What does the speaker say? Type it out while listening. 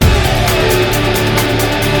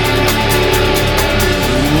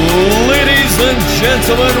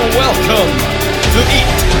gentlemen, welcome to Eat,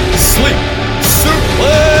 Sleep,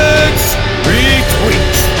 Suplex,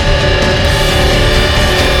 Retweet.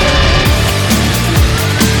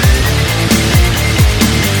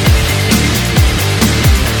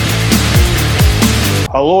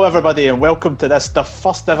 Hello everybody and welcome to the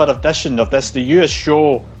first ever edition of the newest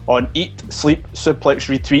show on Eat, Sleep, Suplex,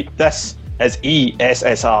 Retweet. This is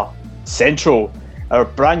ESSR Central, our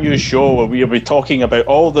brand new show where we'll be talking about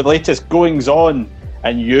all the latest goings on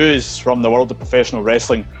and news from the world of professional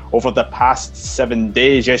wrestling over the past 7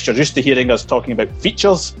 days. Yes, you're used to hearing us talking about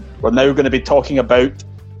features. We're now going to be talking about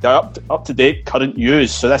the up-to-date current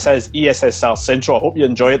news. So this is ESSR Central. I hope you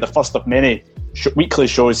enjoy it, the first of many weekly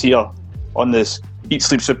shows here on this Eat,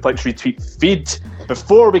 Sleep, Suplex, Retweet feed.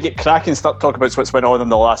 Before we get cracking and start talking about what's went on in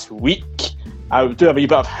the last week, I will do a wee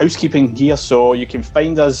bit of housekeeping here. So you can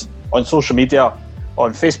find us on social media,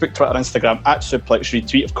 on Facebook, Twitter, Instagram, at Suplex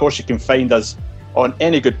Retweet. Of course, you can find us on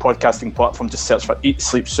any good podcasting platform. Just search for Eat,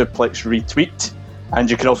 Sleep, Suplex, Retweet.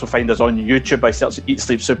 And you can also find us on YouTube by searching Eat,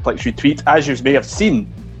 Sleep, Suplex, Retweet. As you may have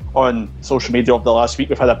seen on social media over the last week,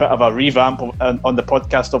 we've had a bit of a revamp on the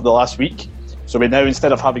podcast of the last week. So we now,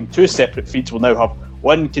 instead of having two separate feeds, we'll now have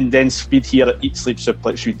one condensed feed here at Eat, Sleep,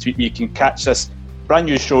 Suplex, Retweet. You can catch this brand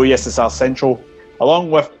new show, ESSR Central,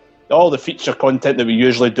 along with all the feature content that we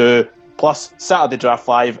usually do, plus Saturday Draft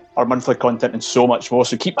Live, our monthly content, and so much more.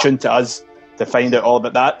 So keep tuned to us to find out all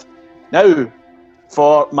about that. Now,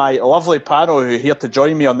 for my lovely panel who are here to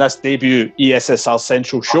join me on this debut ESSR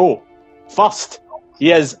Central show. First,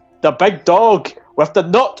 he is the big dog with the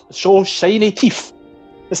not so shiny teeth.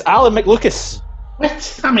 It's Alan McLucas.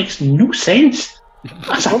 What? That makes no sense.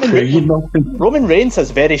 That's Roman Reigns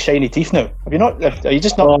has very shiny teeth now. Have you not? Are you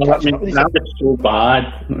just not? That was so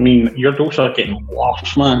bad. I mean, your jokes are getting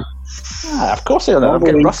worse, man. Of course they are. I'm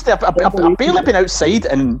getting rusty. I've barely been outside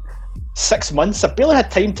in 6 months. I've barely had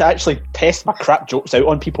time to actually test my crap jokes out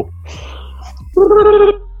on people.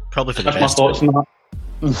 Probably for the That's best. my thoughts on that.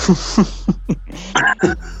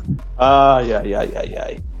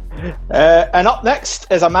 And up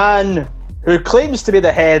next is a man who claims to be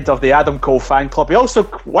the head of the Adam Cole fan club. He also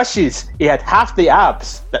wishes he had half the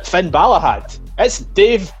abs that Finn Balor had. It's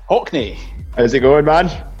Dave Hockney. How's it going, man?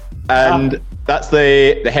 And that's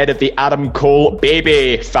the head of the Adam Cole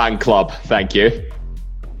Baby fan club. Thank you.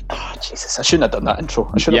 Oh, Jesus, I shouldn't have done that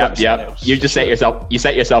intro. I should have done something else. You just set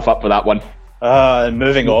yourself up for that one.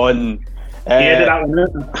 Moving on. that one.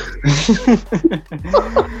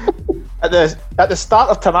 At the start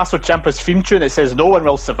of Tommaso Ciampa's theme tune, it says, "No one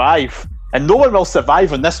will survive." And no one will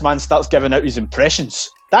survive when this man starts giving out his impressions.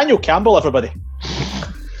 Daniel Campbell, everybody.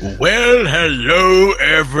 Well, hello,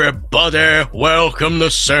 everybody. Welcome to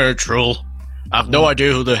Central. I've no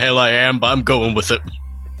idea who the hell I am, but I'm going with it.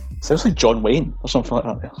 Sounds like John Wayne or something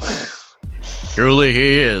like that. Surely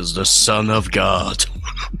he is the Son of God.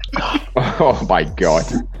 Oh, my God.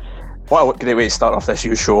 What a great way to start off this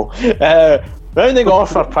new show. Rounding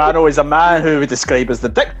off our panel is a man who we describe as the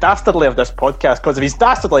Dick Dastardly of this podcast because of his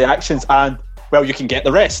dastardly actions and, well, you can get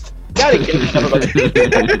the rest. Gary King, everybody.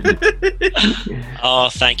 Oh,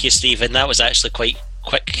 thank you, Stephen. That was actually quite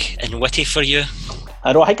quick and witty for you.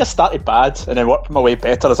 I know, I think I started bad and then worked my way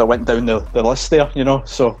better as I went down the list there, you know,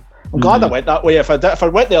 so I'm glad I went that way. If I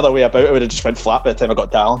went the other way about, it would have just went flat by the time I got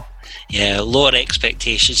down. Yeah, lower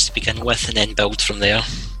expectations to begin with and then build from there.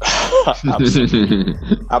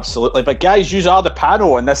 Absolutely. But guys, you are the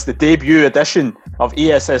panel on this, the debut edition of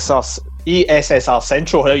ESSR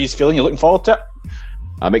Central. How are you feeling? You looking forward to it?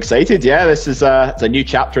 I'm excited, yeah. This is it's a new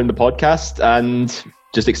chapter in the podcast and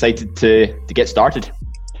just excited to get started.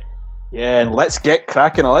 Yeah, and let's get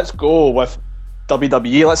cracking. Let's go with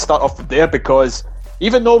WWE. Let's start off there because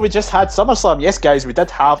even though we just had SummerSlam, yes guys, we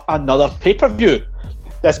did have another pay-per-view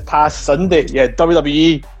this past Sunday. Yeah,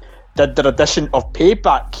 WWE did their edition of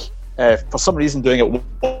Payback. For some reason doing it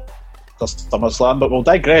for SummerSlam, but we'll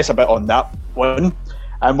digress a bit on that one.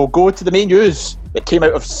 And we'll go to the main news that came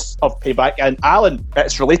out of Payback. And Alan,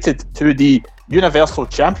 it's related to the Universal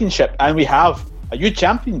Championship. And we have a new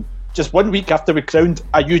champion just 1 week after we crowned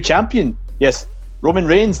a new champion. Yes, Roman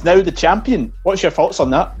Reigns, now the champion. What's your thoughts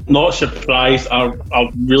on that? Not surprised. I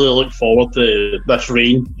really look forward to this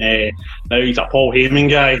reign. Now he's a Paul Heyman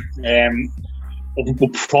guy. We'll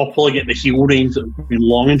properly get the heel reigns that we've been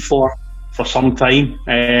longing for some time.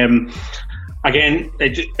 Again,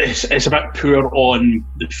 it's a bit poor on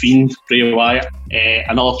the Fiend, Bray Wyatt.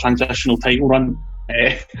 Another transitional title run.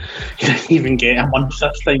 He didn't even get a month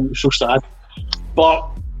this time. It was so sad. But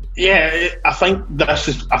yeah, I think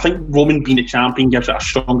Roman being the champion gives it a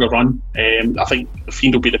stronger run. I think the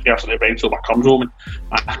Fiend will be the person that eventually overcomes Roman.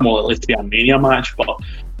 That's more likely to be a Mania match, but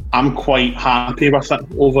I'm quite happy with it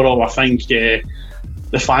overall. I think the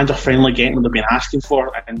fans are finally getting what they've been asking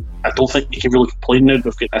for, and I don't think you can really complain now.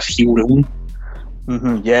 We've got this heel run.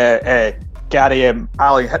 Gary,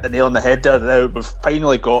 Ali hit the nail on the head there. Now we've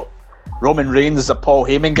finally got Roman Reigns as a Paul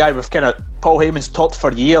Heyman guy. Paul Heyman's talked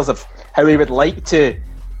for years of how he would like to,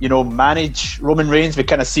 manage Roman Reigns. We've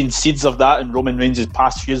kind of seen seeds of that in Roman Reigns'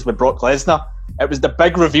 past years with Brock Lesnar. It was the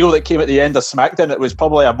big reveal that came at the end of SmackDown. It was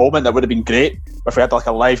probably a moment that would have been great if we had like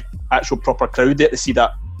a live, actual proper crowd there to see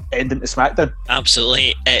that end into SmackDown.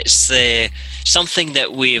 Absolutely. It's something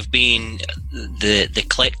that we've been, the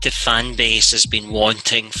collective fan base has been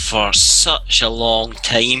wanting for such a long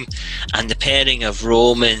time, and the pairing of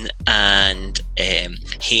Roman and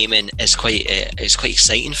Heyman is quite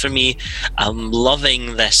exciting for me. I'm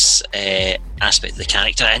loving this aspect of the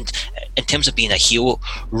character, and in terms of being a heel,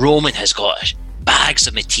 Roman has got bags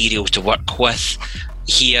of material to work with.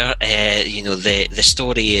 Here, the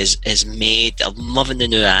story is made. I'm loving the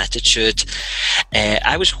new attitude.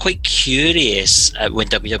 I was quite curious when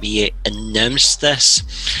WWE announced this,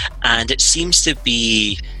 and it seems to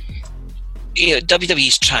be,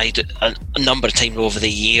 WWE's tried a number of times over the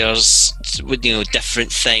years with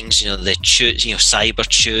different things. The Cyber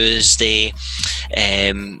Tuesday,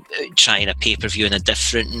 trying a pay-per-view on a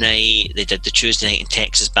different night. They did the Tuesday night in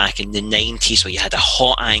Texas back in the 90s, where you had a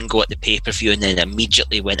hot angle at the pay-per-view and then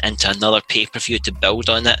immediately went into another pay-per-view to build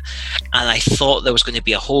on it. And I thought there was going to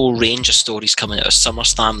be a whole range of stories coming out of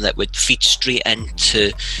SummerSlam that would feed straight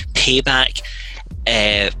into Payback.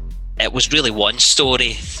 It was really one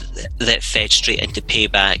story that fed straight into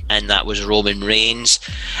Payback, and that was Roman Reigns.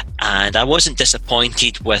 And I wasn't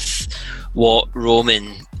disappointed with what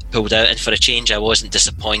Roman pulled out, and for a change I wasn't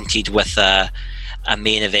disappointed with a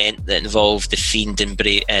main event that involved The Fiend and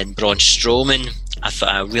Braun Strowman.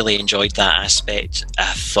 I really enjoyed that aspect.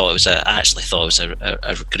 I actually thought it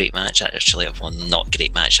was a great match. Not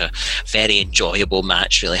great match, a very enjoyable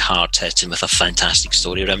match, really hard hitting with a fantastic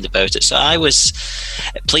story around about it. So I was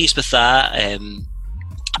pleased with that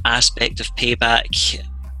aspect of Payback.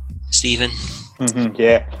 Stephen?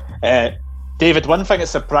 David, one thing that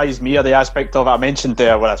surprised me, or the aspect of it I mentioned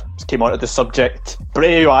there when I came onto the subject,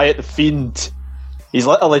 Bray Wyatt, The Fiend, he's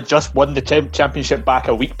literally just won the championship back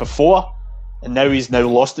a week before, and he's now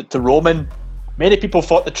lost it to Roman. Many people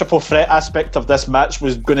thought the triple threat aspect of this match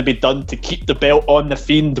was going to be done to keep the belt on The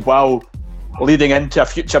Fiend while leading into a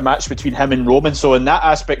future match between him and Roman. So in that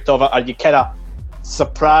aspect of it, are you kind of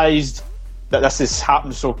surprised that this has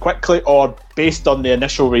happened so quickly, or based on the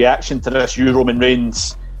initial reaction to this, Roman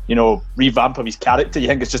Reigns, revamp of his character, you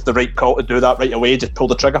think it's just the right call to do that right away, just pull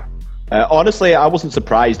the trigger? Honestly, I wasn't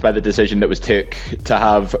surprised by the decision that was took to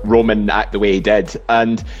have Roman act the way he did.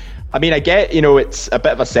 And I mean, I get, it's a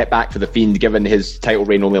bit of a setback for The Fiend given his title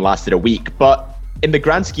reign only lasted a week, but in the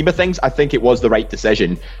grand scheme of things, I think it was the right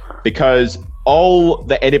decision, because all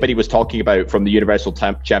that anybody was talking about from the Universal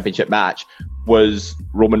Championship match was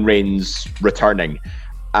Roman Reigns returning,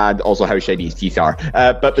 and also how shiny his teeth are.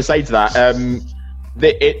 But besides that,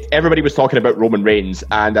 everybody was talking about Roman Reigns,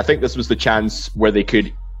 and I think this was the chance where they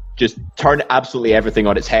could just turn absolutely everything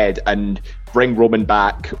on its head and bring Roman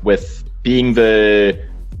back with being the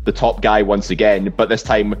top guy once again, but this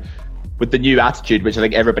time with the new attitude, which I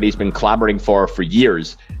think everybody's been clamoring for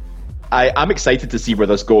years. I'm excited to see where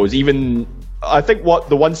this goes. Even I think what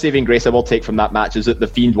the one saving grace I will take from that match is that The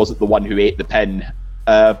Fiend wasn't the one who ate the pin.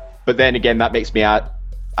 But then again, that makes me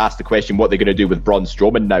ask the question, what they're going to do with Braun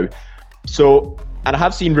Strowman now. So, and I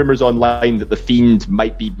have seen rumours online that The Fiend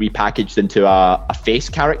might be repackaged into a face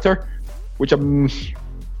character, which I'm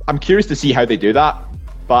curious to see how they do that.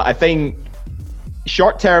 But I think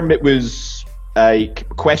short term it was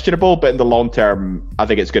questionable, but in the long term, I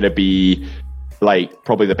think it's going to be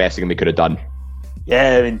probably the best thing they could have done.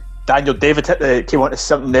 Yeah, I mean, Daniel, David came on to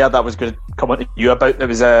something there that was going to come on to you about. There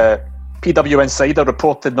was a PW Insider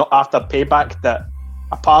reported not after Payback that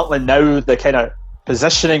apparently now the kind of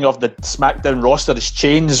positioning of the SmackDown roster has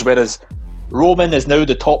changed, whereas Roman is now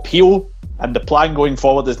the top heel, and the plan going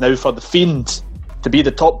forward is now for The Fiend to be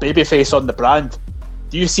the top babyface on the brand.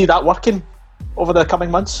 Do you see that working over the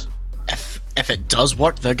coming months? If it does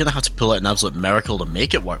work, they're going to have to pull out an absolute miracle to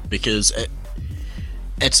make it work, because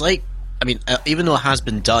it's like, I mean, even though it has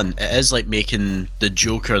been done, it is like making the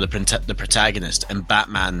Joker the protagonist and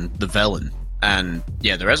Batman the villain. And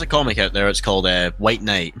yeah, there is a comic out there, it's called White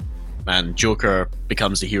Knight, and Joker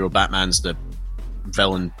becomes the hero, Batman's the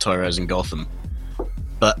villain terrorizing Gotham.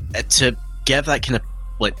 But to give that kind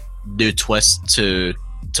of new twist to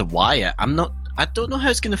Wyatt, I don't know how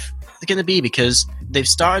it's going to be, because they've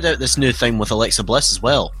started out this new thing with Alexa Bliss as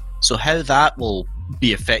well. So how that will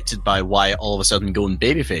be affected by Wyatt all of a sudden going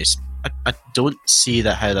babyface. I don't see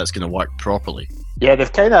how that's going to work properly. Yeah,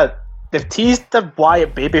 they've teased the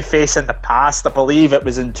Wyatt babyface in the past. I believe it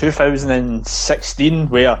was in 2016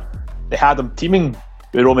 where they had him teaming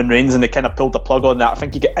with Roman Reigns and they kind of pulled the plug on that. I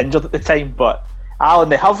think he got injured at the time, but Alan,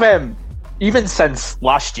 they have even since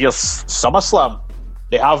last year's SummerSlam,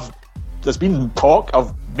 there's been talk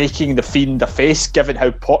of making the Fiend a face, given how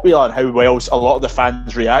popular and how well a lot of the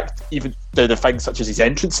fans react, even to the things such as his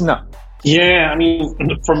entrance and that. Yeah, I mean,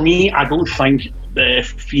 for me, I don't think the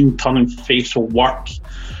Fiend turning face will work,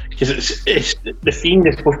 because it's the Fiend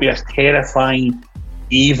is supposed to be this terrifying,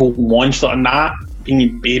 evil monster, and that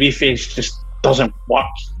being babyface just doesn't work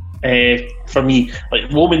for me.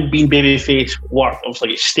 Like, Roman being babyface worked,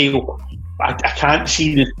 obviously it's stale. I can't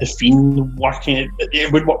see the Fiend working.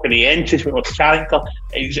 It would work with the entrance, with the character.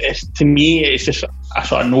 To me, it's just a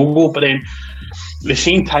sort of no-go. But then, at the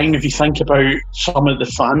same time, if you think about some of the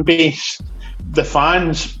fan base, the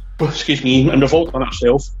fans, and we've all done it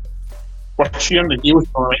ourselves, we're cheering the heels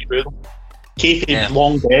from right through them. Kayfabe's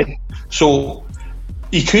long dead. So,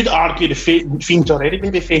 you could argue the Fiend's already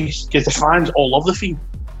babyface, because the fans all love the Fiend,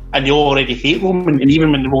 and they already hate Roman, and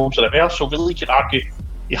even when the roles are reversed, so really you could argue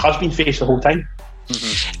he has been face the whole time.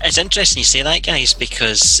 Mm-hmm. It's interesting you say that, guys,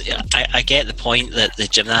 because I get the point that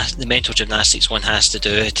the mental gymnastics one has to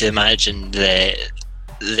do to imagine the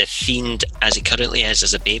Fiend as he currently is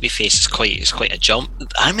as a babyface is quite a jump.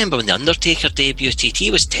 I remember when the Undertaker debuted,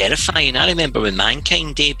 he was terrifying. I remember when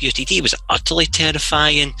Mankind debuted, he was utterly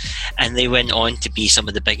terrifying, and they went on to be some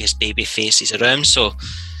of the biggest baby faces around. So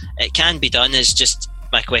it can be done. It's just,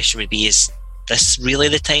 my question would be, is this really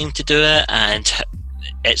the time to do it? And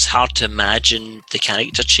it's hard to imagine the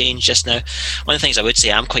character change just now. One of the things I would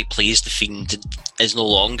say, I'm quite pleased the Fiend is no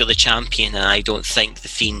longer the champion, and I don't think the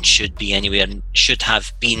Fiend should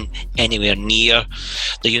have been anywhere near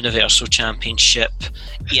the Universal Championship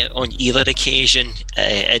on either occasion.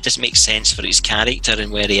 It doesn't make sense for his character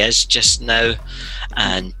and where he is just now,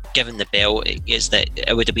 and given the belt,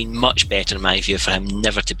 it would have been much better in my view for him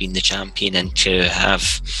never to have been the champion and to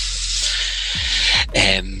have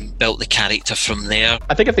built the character from there.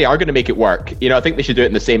 I think if they are going to make it work, I think they should do it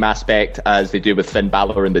in the same aspect as they do with Finn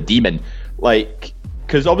Balor and the Demon. Like,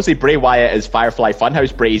 because obviously Bray Wyatt is Firefly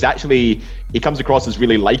Funhouse Bray. He comes across as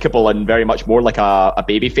really likable and very much more like a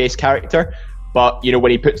babyface character. But,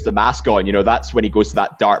 when he puts the mask on, that's when he goes to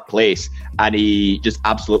that dark place and he just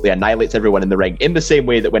absolutely annihilates everyone in the ring. In the same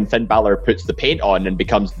way that when Finn Balor puts the paint on and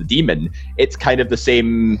becomes the Demon, it's kind of the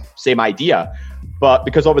same idea. But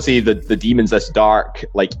because obviously the Demon's this dark,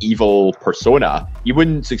 like, evil persona, you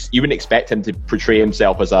wouldn't expect him to portray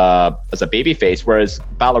himself as a babyface, whereas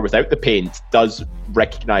Balor without the paint does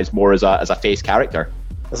recognize more as a face character.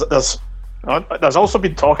 There's also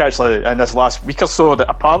been talk actually in this last week or so that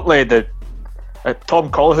apparently Tom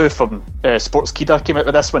Collihu from Sportskeeda came out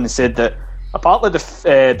with this one and said that apparently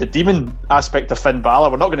the Demon aspect of Finn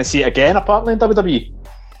Balor, we're not going to see it again apparently in WWE.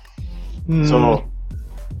 So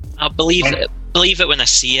I'll believe it when I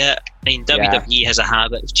see it. I mean, WWE has a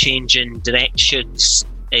habit of changing directions.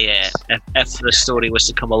 If the story was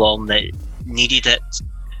to come along that needed it,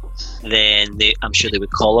 then I'm sure they would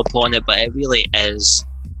call upon it. But it really is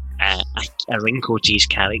a ring coach's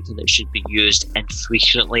character that should be used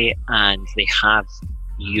infrequently, and they have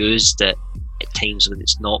used it at times when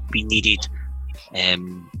it's not been needed.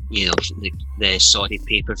 The Saudi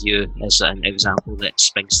pay-per-view is an example that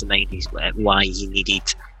springs to mind. Is why he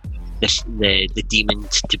needed the Demon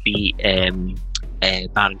to be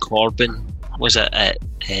Baron Corbin. Was it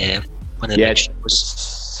one of the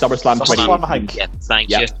SummerSlam 20? I think. Yeah, thank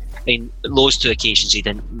you. I mean, those two occasions he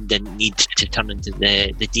didn't need to turn into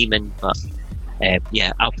the Demon, but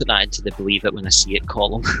I'll put that into the believe it when I see it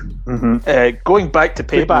column. Mm-hmm. Going back to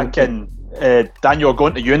Payback, and Daniel,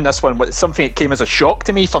 going to you in this one, but something that came as a shock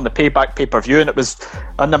to me from the Payback pay-per-view, and it was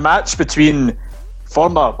in the match between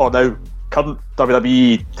former or now current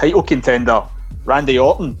WWE title contender Randy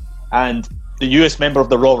Orton and the US member of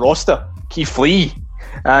the Raw roster, Keith Lee,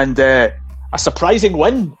 and a surprising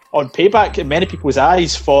win on Payback in many people's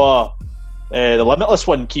eyes for the Limitless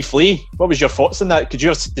one, Keith Lee. What was your thoughts on that? Did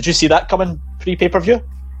you see that coming pre-pay-per-view?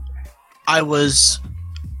 I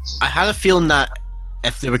had a feeling that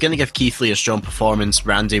if they were going to give Keith Lee a strong performance,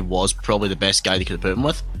 Randy was probably the best guy they could have put him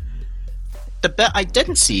with. The bit I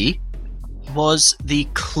didn't see was the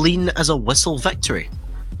clean as a whistle victory.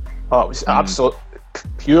 Oh, it was absolutely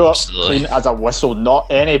clean as a whistle.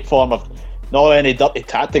 Not any dirty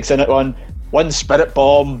tactics in it. One spirit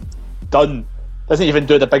bomb, done. doesn't even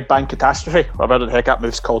do the Big Bang Catastrophe, whatever the heck that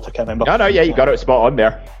move's called, I can't remember. No, yeah, you got it spot on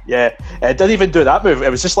there. Yeah, it didn't even do that move.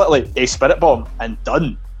 It was just literally a Spirit Bomb and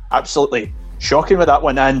done. Absolutely shocking with that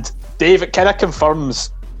one. And Dave, it kind of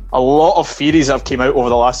confirms a lot of theories that have came out over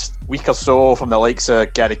the last week or so from the likes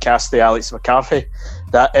of Gary Cassidy, Alex McCarthy,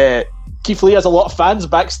 that Keith Lee has a lot of fans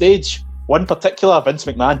backstage. One particular, Vince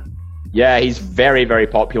McMahon. Yeah, he's very, very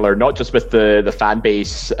popular, not just with the fan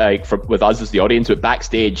base, with us as the audience, but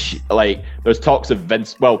backstage. Like, there's talks of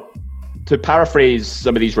Vince. Well, to paraphrase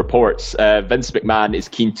some of these reports, Vince McMahon is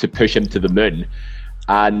keen to push him to the moon,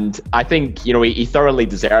 and I think he thoroughly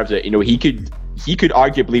deserves it. He could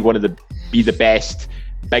arguably be the best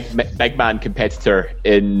big man competitor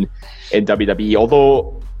in WWE.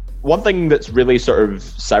 Although one thing that's really sort of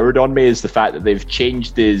soured on me is the fact that they've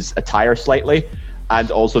changed his attire slightly. And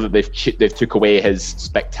also that they've took away his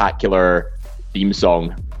spectacular theme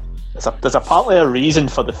song. There's apparently a reason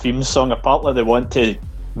for the theme song. Apparently they want to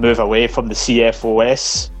move away from the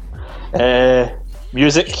CFOS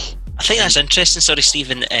music. I think that's interesting. Sorry,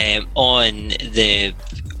 Stephen. On the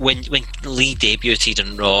when Lee debuted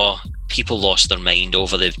in Raw, people lost their mind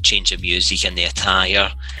over the change of music and the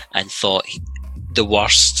attire, and thought the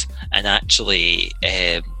worst. And actually,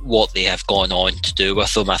 what they have gone on to do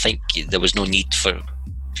with them, I think there was no need for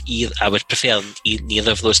either. I would prefer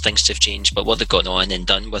neither of those things to have changed, but what they've gone on and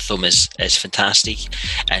done with them is fantastic,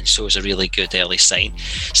 and so is a really good early sign.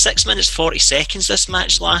 6 minutes 40 seconds this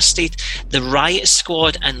match lasted. The Riot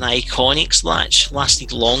Squad and the Iconics match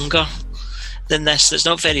lasted longer than this. It's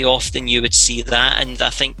not very often you would see that, and I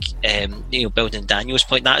think building Daniel's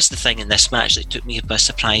point, that's the thing in this match that took me by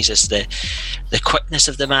surprise, is the quickness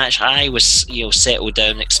of the match. I was settled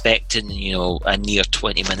down expecting a near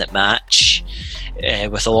 20-minute match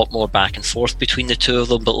with a lot more back and forth between the two of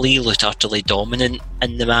them, but Lee looked utterly dominant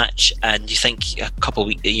in the match. And you think a couple of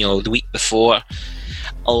weeks, the week before,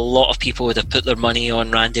 a lot of people would have put their money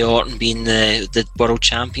on Randy Orton being the world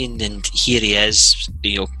champion, and here he is,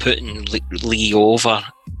 putting Lee over.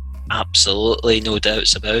 Absolutely, no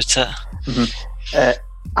doubts about it. Mm-hmm.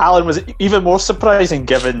 Alan, was it even more surprising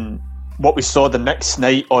given what we saw the next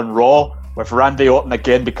night on Raw, with Randy Orton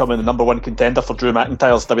again becoming the number one contender for Drew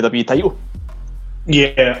McIntyre's WWE title?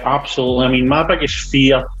 Yeah, absolutely. I mean, my biggest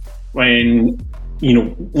fear when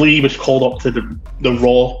Lee was called up to the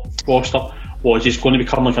Raw roster was he's going to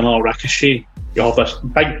become like another Ricochet. You have this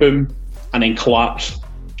big boom and then collapse,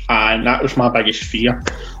 and that was my biggest fear.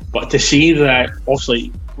 But to see that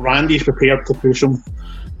obviously Randy's prepared to push him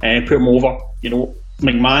and put him over,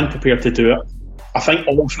 McMahon prepared to do it. I think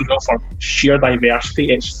also for sheer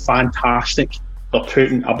diversity, it's fantastic. They're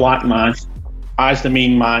putting a black man as the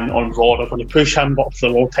main man on Raw. They're going to push him up to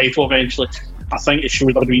the world title eventually. I think it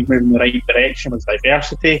shows WWE moving in the right direction with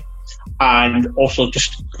diversity. And also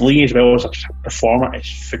just Lee as well as a performer is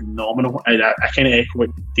phenomenal. And I kind of echo what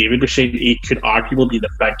David was saying. He could arguably be the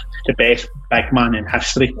best big man in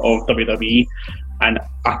history of WWE, and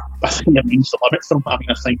I think it means the limit for him. I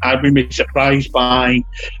mean, I think I'd be surprised by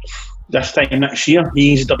this time next year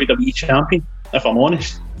he's WWE champion, if I'm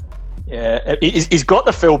honest. Yeah, he's got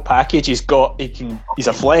the full package. He's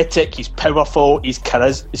athletic, he's powerful, he's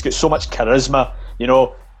got so much charisma.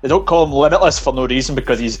 They don't call him limitless for no reason,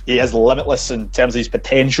 because he is limitless in terms of his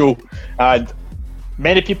potential, and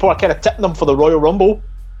many people are kind of tipping him for the Royal Rumble.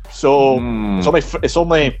 So it's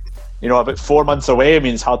only about 4 months away. I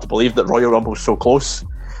mean, it's hard to believe that Royal Rumble's so close,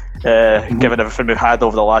 given everything we've had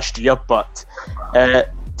over the last year. But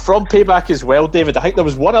from Payback as well, David, I think there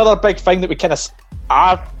was one other big thing that we kind of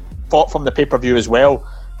thought from the pay-per-view as well.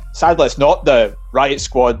 Sadly, it's not the Riot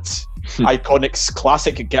Squad Iconics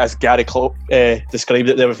classic, as Gary described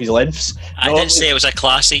it there with his lengths. I didn't say it was a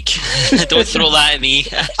classic. Don't throw that at me.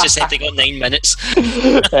 I just said they got 9 minutes.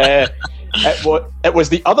 It was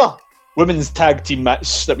the other women's tag team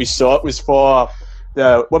match that we saw. It was for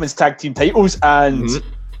the women's tag team titles, and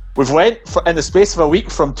we've went in the space of a week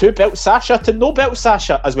from 2-belt Sasha to no-belt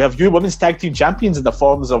Sasha, as we have new women's tag team champions in the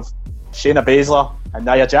forms of Shayna Baszler and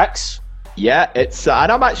Nia Jax. Yeah, it's and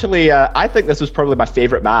I'm actually I think this was probably my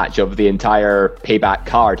favourite match of the entire Payback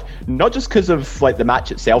card. Not just because of the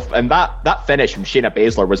match itself, and that finish from Shayna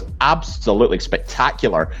Baszler was absolutely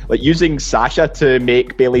spectacular. Using Sasha to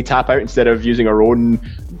make Bayley tap out instead of using her own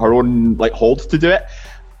hold to do it.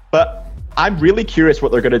 But I'm really curious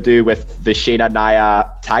what they're going to do with the Shayna Nia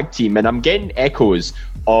tag team, and I'm getting echoes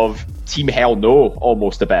of Team Hell No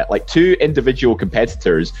almost a bit, two individual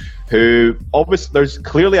competitors who obviously there's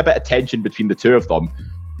clearly a bit of tension between the two of them,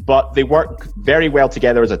 but they work very well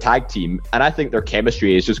together as a tag team, and I think their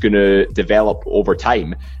chemistry is just going to develop over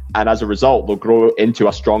time, and as a result they'll grow into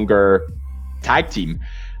a stronger tag team.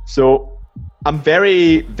 So I'm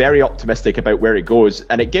very, very optimistic about where it goes,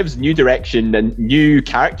 and it gives new direction and new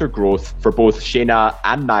character growth for both Shayna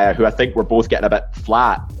and Nia, who I think were both getting a bit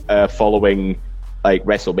flat following like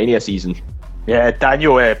WrestleMania season. Yeah,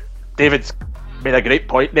 Daniel, David's made a great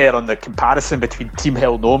point there on the comparison between Team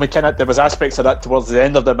Hell No. There was aspects of that towards the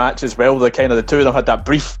end of the match as well. The two of them had that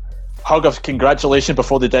brief hug of congratulations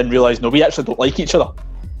before they then realised, no, we actually don't like each other,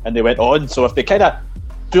 and they went on. So if they kind of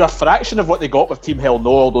do a fraction of what they got with Team Hell No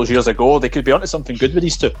all those years ago, they could be onto something good with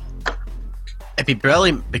these two. It'd be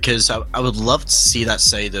brilliant, because I would love to see that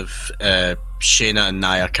side of Shayna and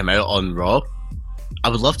Nia come out on Raw. I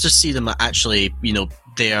would love to see them actually,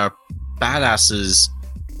 they are badasses,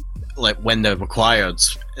 like when they're required,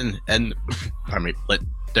 and pardon me, like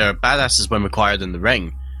they're badasses when required in the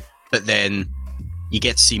ring, but then you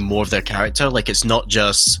get to see more of their character. Like, it's not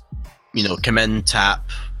just, come in, tap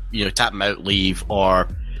them out, leave, or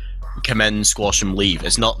come in, squash them, leave.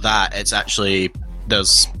 It's not that. It's actually,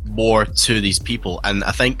 there's more to these people. And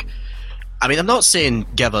I think, I'm not saying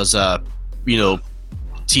give us a,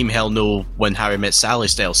 Team Hell No when Harry Met Sally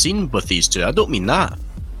style scene with these two. I don't mean that.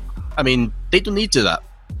 They don't need to do that.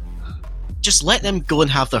 Just let them go and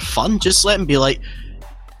have their fun. Just let them be like,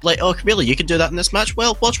 oh, really, you can do that in this match?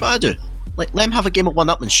 Well, watch what I do. Let them have a game of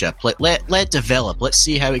one-upmanship. Let it develop. Let's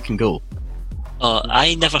see how it can go.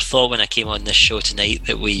 I never thought when I came on this show tonight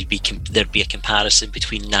that there'd be a comparison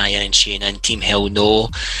between Nia and Shayna and Team Hell No.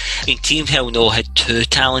 Team Hell No had 2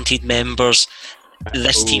 talented members.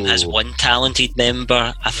 This team has 1 talented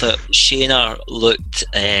member. I thought Shayna looked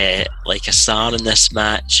like a star in this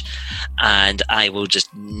match, and I will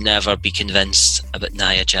just never be convinced about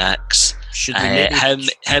Nia Jax. Should we maybe...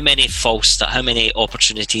 how many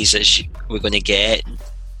opportunities is we're going to get?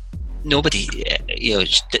 Nobody,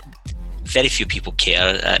 very few people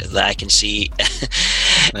care that I can see.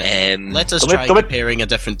 Let us try comparing a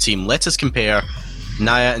different team. Let us compare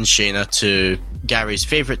Nia and Shayna to Gary's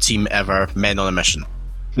favourite team ever, Men on a Mission.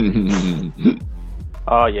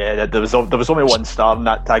 Oh yeah, there was only 1 star in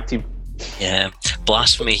that tag team. Yeah,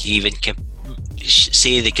 blasphemy. He even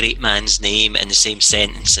say the great man's name in the same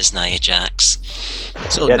sentence as Nia Jax.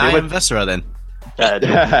 So yeah, Nia and Viscera then.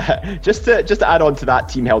 Just to add on to that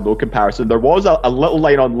Team Hell No comparison, there was a little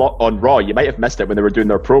line on Raw, you might have missed it when they were doing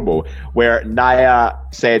their promo, where Nia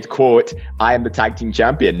said, quote, "I am the tag team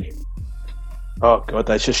champion." Oh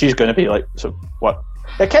god, she's going to be like, so what?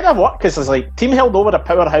 It kind of worked, because it's like Team Hell No were a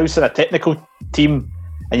powerhouse and a technical team,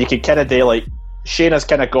 and you could kind of do like, Shayna's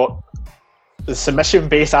kind of got the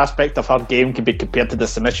submission-based aspect of her game can be compared to the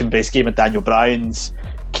submission-based game of Daniel Bryan's.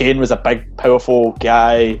 Kane was a big, powerful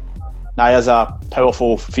guy. Nia's a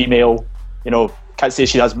powerful female. Can't say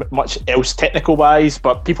she has much else technical-wise,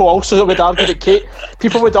 but people also would argue that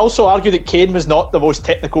Kane was not the most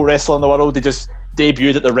technical wrestler in the world. They just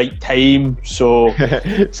debuted at the right time. So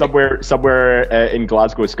somewhere in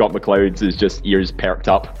Glasgow, Scott McLeod's is just ears perked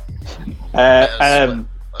up. I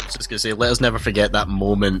was just gonna say, let us never forget that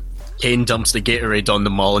moment. Kane dumps the Gatorade on the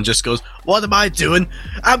mall and just goes, "What am I doing?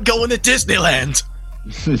 I'm going to Disneyland."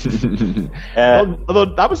 Although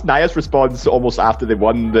that was Nia's response almost after they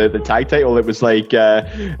won the tag title. It was like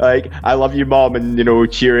 "I love you, Mom,"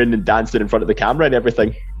 and cheering and dancing in front of the camera and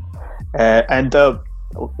everything.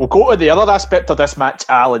 We'll go to the other aspect of this match,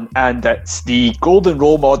 Alan, and it's the Golden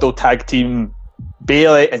Role Model tag team,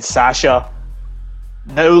 Bayley and Sasha.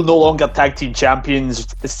 Now no longer tag team champions.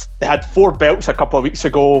 They had 4 belts a couple of weeks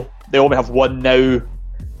ago. They only have 1 now.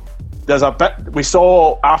 There's a bit we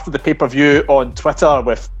saw after the pay-per-view on Twitter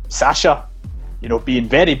with Sasha, being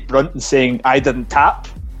very blunt and saying, "I didn't tap,"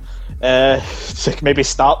 to maybe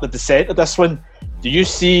start the descent of this one.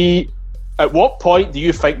 At what point do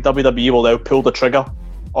you think WWE will now pull the trigger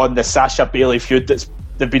on the Sasha Bayley feud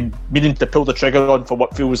they've been meaning to pull the trigger on for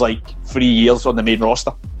what feels like 3 years on the main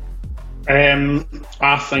roster?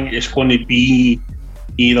 I think it's going to be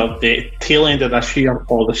either the tail end of this year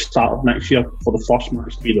or the start of next year for the first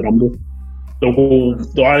match to be the Rumble. I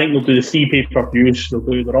think they'll do the 3 pay-per-views. They'll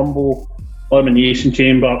do the Rumble, Elimination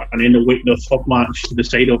Chamber, and then they'll wait their third match to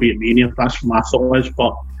decide it'll be at Mania. That's what my thought is.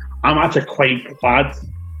 But I'm actually quite glad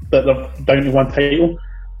that they're down to 1 title.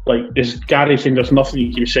 Like, as Gary saying, there's nothing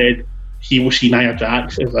you can say. He will see Nia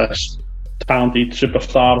Jax as this talented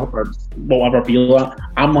superstar or whatever be like.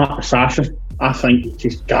 I'm not a Sasha. I think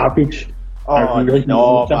she's garbage. Oh really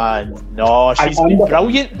no, man! No, she's been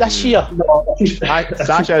brilliant this year. No,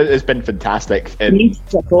 Sasha has been fantastic. She's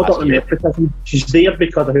a product of nepotism. She's there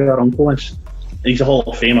because of who her uncle is. He's a Hall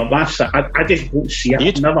of Famer. That's it. I just won't see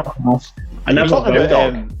it. I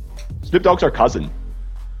never Snoop Dogg's our cousin.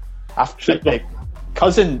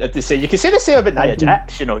 cousin. They say you can say the same about Nia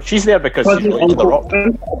Jax. You know, she's there because she's related to The Rock.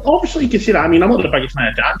 And obviously, you can see that. I mean, I'm not the biggest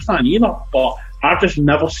Nia Jax fan either, but I've just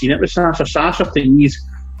never seen it with Sasha. Sasha to me is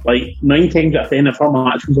like 9 times out of 10 if her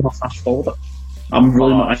match comes on, I fast forward it. I'm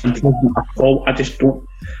really not interested in it at all. I just don't.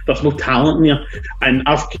 There's no talent in there, and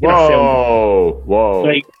I've kind of felt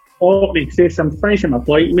like, oh, mate, say I'm finishing my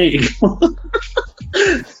flight, mate.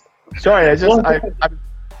 Sorry, I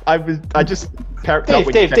just perked up.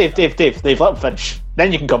 Dave, let him finish.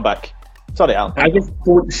 Then you can come back. Sorry, Alan. I just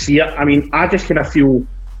don't see it. I mean, I just kind of feel.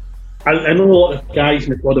 I know a lot of guys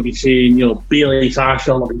in the squad will be saying, you know, Bayley,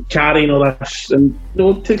 Sasha, will be carrying all this, and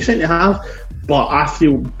no, to the extent they have. But I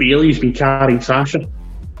feel Bayley's been carrying Sasha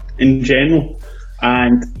in general,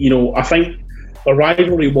 and you know, I think the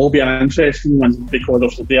rivalry will be an interesting one because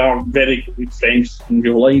obviously they are very good friends in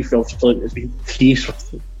real life. Obviously, it's been teased for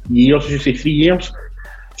years, as you say, 3 years.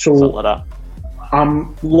 So Something like that.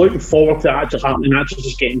 I'm looking forward to that just happening, actually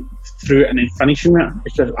just getting through it and then finishing it.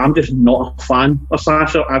 It's just, I'm just not a fan of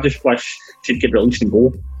Sasha. I just wish she'd get released and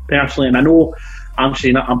go, personally. And I know I'm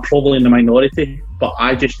saying that I'm probably in the minority, but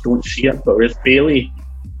I just don't see it. But with Bayley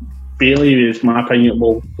is, my opinion,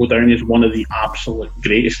 will go down as one of the absolute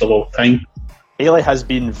greatest of all time. Bayley has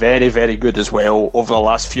been very, very good as well over the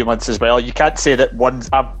last few months as well. You can't say that one.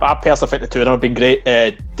 I personally think the two of them have been great.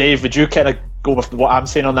 Dave, would you kind of go with what I'm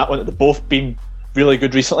saying on that one? That they've both been really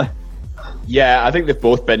good recently. Yeah, I think they've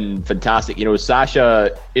both been fantastic. You know,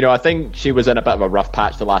 Sasha, you know, I think she was in a bit of a rough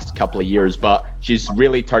patch the last couple of years, but she's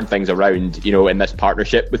really turned things around, you know, in this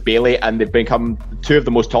partnership with Bayley, and they've become two of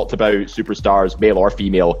the most talked about superstars, male or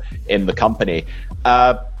female, in the company.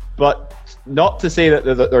 But not to say that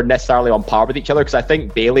they're necessarily on par with each other, because I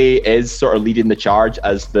think Bayley is sort of leading the charge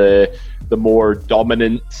as the more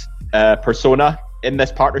dominant persona in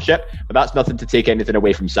this partnership, but that's nothing to take anything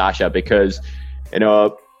away from Sasha, because, you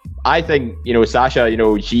know, I think, you know, Sasha, you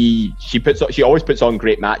know, she always puts on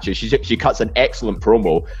great matches. She cuts an excellent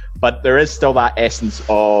promo, but there is still that essence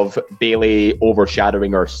of Bayley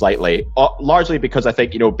overshadowing her slightly, largely because I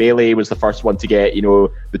think, you know, Bayley was the first one to get, you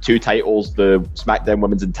know, the 2 titles, the SmackDown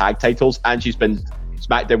Women's and Tag titles, and she's been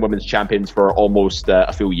SmackDown Women's champions for almost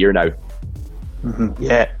a full year now. Mm-hmm.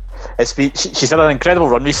 Yeah, she's had an incredible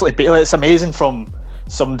run recently. Bayley, it's amazing from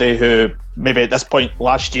somebody who maybe at this point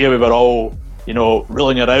last year we were all, you know,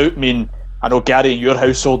 ruling her out. I mean, I know, Gary, in your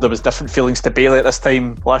household there was different feelings to Bayley at this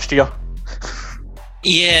time last year.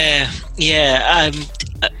 Yeah.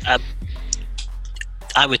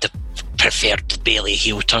 I would have preferred Bayley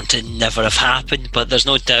heel turn to never have happened, but there's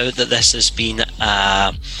no doubt that this has been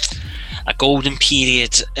a golden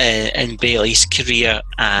period in Bayley's career,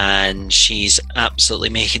 and she's absolutely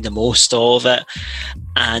making the most of it.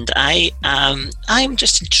 And I'm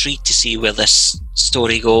just intrigued to see where this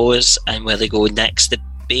story goes and where they go next. The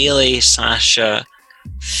Bayley-Sasha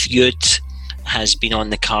feud has been on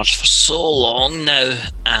the cards for so long now,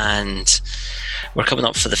 and we're coming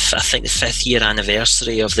up for the 5th year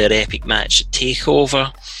anniversary of their epic match at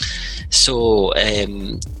TakeOver. So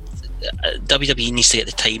WWE needs to get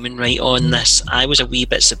the timing right on this. I was a wee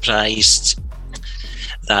bit surprised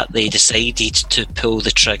that they decided to pull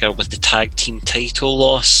the trigger with the tag team title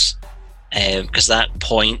loss, because that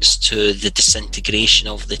points to the disintegration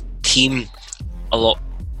of the team a lot,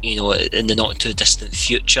 you know, in the not too distant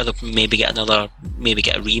future. They'll maybe get a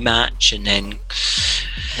rematch and then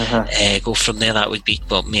go from there. That would be,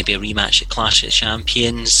 well, maybe a rematch at Clash of the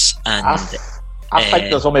Champions. And I think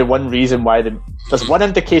there's only one reason why there's one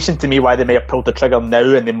indication to me why they may have pulled the trigger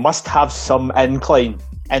now, and they must have some incline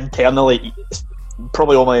internally,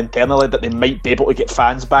 probably only internally, that they might be able to get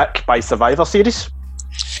fans back by Survivor Series.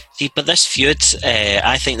 See, but this feud,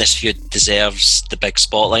 I think this feud deserves the big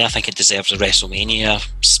spotlight. I think it deserves a WrestleMania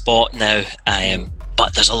spot now.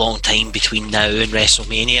 But there's a long time between now and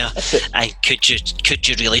WrestleMania. And could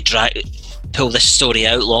you really pull this story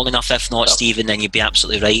out long enough? If not, Stephen, then you'd be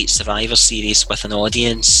absolutely right. Survivor Series with an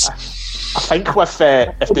audience. I think with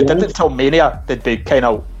if they did it till Mania, they'd be kind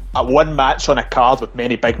of a one match on a card with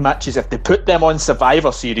many big matches. If they put them on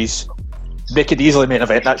Survivor Series, they could easily main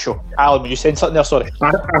event that show. Alan, were you saying something there? Sorry.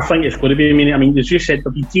 I think it's going to be a minute. I mean, as you said,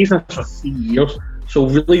 they've been teasing this for 3 years. So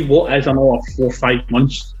really, what is another 4 or 5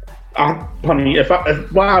 months? I mean,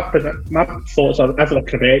 my thoughts are, if they're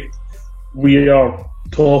correct, we are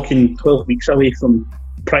talking 12 weeks away from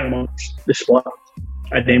pretty much the split,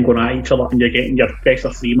 and then going at each other, and you're getting your best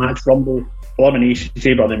of 3 match Rumble, Elimination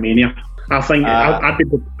Chamber, and Mania. I think I'd be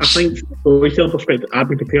prepared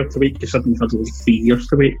to wait, considering it was 3 years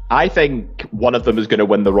to wait. I think one of them is going to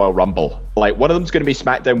win the Royal Rumble. Like, one of them's going to be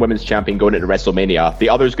SmackDown Women's Champion going into WrestleMania. The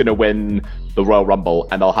other's going to win the Royal Rumble,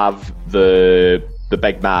 and they'll have the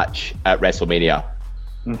big match at WrestleMania.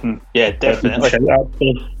 Yeah,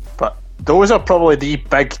 definitely. But those are probably the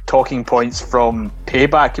big talking points from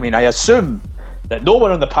Payback. I mean, I assume that no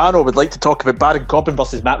one on the panel would like to talk about Baron Corbin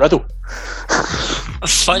versus Matt Riddle.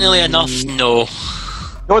 Funnily enough, no.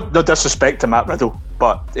 No disrespect to Matt Riddle,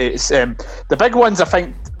 but it's the big ones. I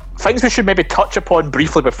think things we should maybe touch upon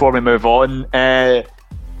briefly before we move on.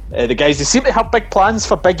 The guys, they seem to have big plans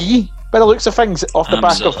for Big E by the looks of things off the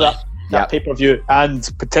back of that pay-per-view, and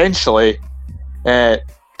potentially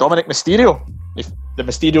Dominic Mysterio. If the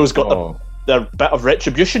Mysterio's got their bit of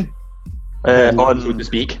retribution on, so to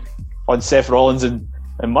speak, on Seth Rollins and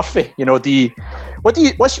Murphy. You know,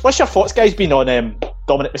 what's your thoughts, guys, been on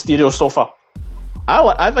Dominic Mysterio so far?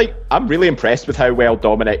 I'm really impressed with how well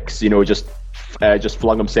Dominic's, just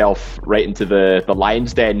flung himself right into the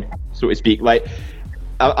lion's den, so to speak. Like,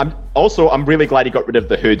 I'm really glad he got rid of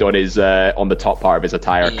the hood on his on the top part of his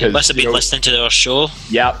attire. He must have been listening to our show.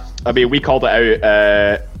 Yeah, I mean, we called it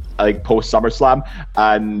out I think post SummerSlam,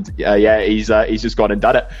 and he's just gone and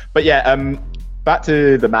done it. But yeah, back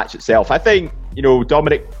to the match itself. I think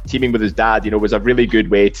Dominic teaming with his dad, was a really good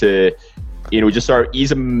way to just sort of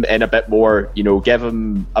ease him in a bit more. Give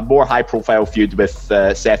him a more high-profile feud with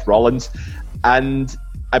Seth Rollins, and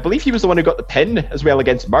I believe he was the one who got the pin as well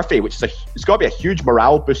against Murphy, which is it's got to be a huge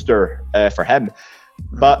morale booster for him.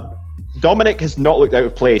 But Dominic has not looked out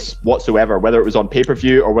of place whatsoever, whether it was on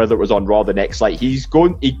pay-per-view or whether it was on Raw the next night. He's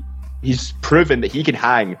proven that he can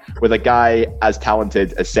hang with a guy as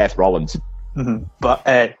talented as Seth Rollins. Mm-hmm. But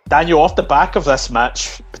Daniel, off the back of this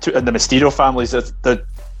match between the Mysterio families, that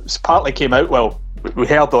partly came out. Well, we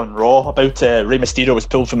heard on Raw about Rey Mysterio was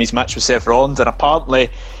pulled from his match with Seth Rollins, and apparently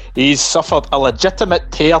he's suffered a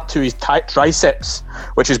legitimate tear to his triceps,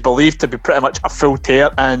 which is believed to be pretty much a full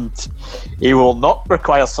tear, and he will not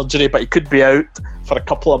require surgery, but he could be out for a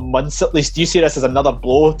couple of months at least. Do you see this as another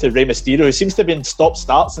blow to Rey Mysterio, who seems to have been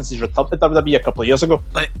stop-start since he's returned to WWE a couple of years ago?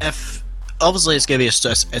 Obviously it's going to be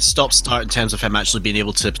a stop-start in terms of him actually being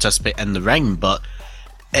able to participate in the ring, but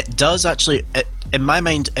it does actually, in my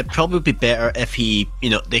mind, it'd probably be better if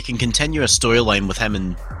they can continue a storyline with him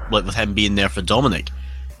and with him being there for Dominic.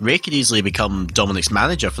 Ray could easily become Dominic's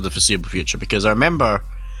manager for the foreseeable future, because I remember,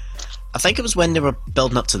 I think it was when they were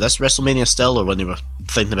building up to this WrestleMania still, or when they were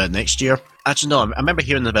thinking about next year. Actually, no, I remember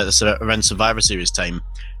hearing about this around Survivor Series time.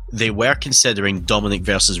 They were considering Dominic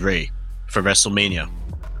versus Ray for WrestleMania.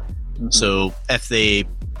 Mm-hmm. So if they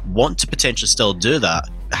want to potentially still do that,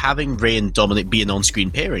 having Ray and Dominic be an on-screen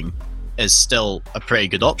pairing is still a pretty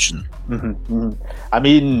good option. Mm-hmm. Mm-hmm. I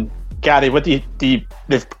mean, Gary, what they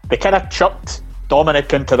kind of chucked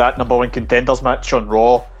Dominic into that number one contenders match on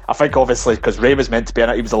Raw. I think obviously because Ray was meant to be in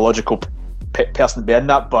it, he was a logical person to be in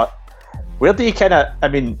that. But where do you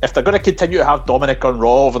if they're going to continue to have Dominic on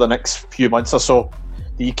Raw over the next few months or so,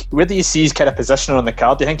 where do you see his kind of position on the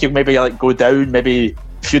card? Do you think he'll maybe go down, maybe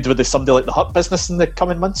feud with somebody like the Hurt Business in the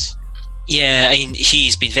coming months? Yeah, I mean,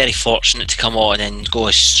 he's been very fortunate to come on and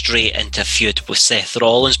go straight into a feud with Seth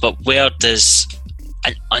Rollins, but where does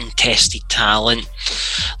an untested talent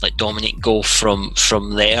like Dominic go from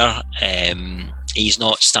there? He's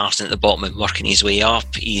not starting at the bottom and working his way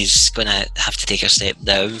up. He's going to have to take a step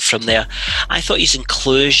down from there. I thought his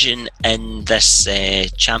inclusion in this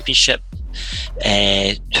championship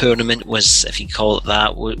tournament was, if you call it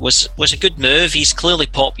that, was a good move. He's clearly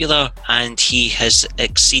popular and he has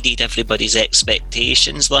exceeded everybody's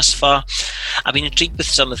expectations thus far. I've been intrigued with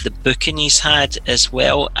some of the booking he's had as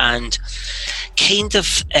well, and kind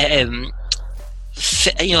of I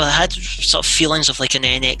had sort of feelings of like an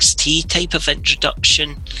NXT type of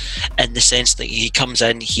introduction, in the sense that he comes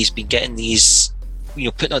in, he's been getting these,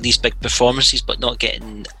 putting on these big performances but not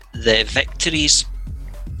getting the victories.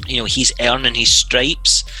 He's earning his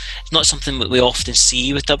stripes. It's not something that we often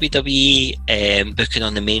see with WWE booking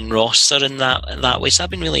on the main roster in that way. So I've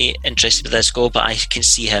been really interested in this go, but I can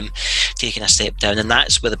see him taking a step down, and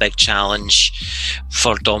that's where the big challenge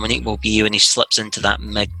for Dominic will be when he slips into that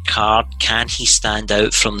mid-card. Can he stand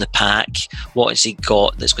out from the pack? What has he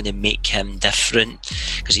got that's going to make him different?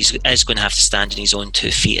 Because he is going to have to stand on his own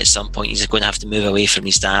 2 feet at some point. He's going to have to move away from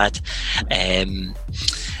his dad. The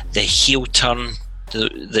heel turn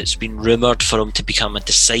that's been rumoured for him to become a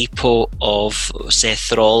disciple of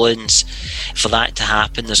Seth Rollins, for that to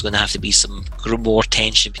happen, there's going to have to be some more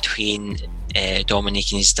tension between Dominic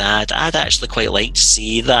and his dad. I'd actually quite like to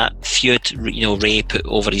see that feud, Ray put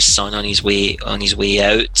over his son on his way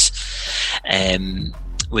out.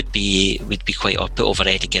 Would be quite, or put over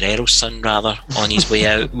Eddie Guerrero's son rather on his way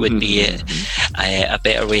out would be a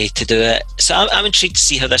better way to do it. So I'm intrigued to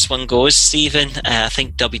see how this one goes, Stephen. I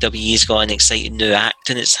think WWE's got an exciting new act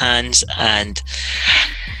in its hands, and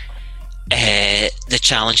the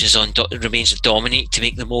challenge remains on Dominic to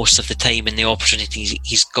make the most of the time and the opportunities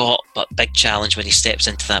he's got, but big challenge when he steps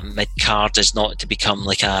into that mid card is not to become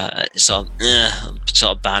like a sort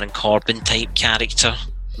of Baron Corbin type character.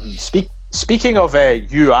 Speaking of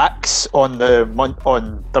UACs on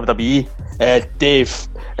WWE, Dave,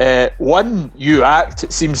 one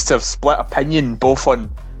UACT seems to have split opinion both on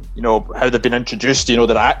how they've been introduced,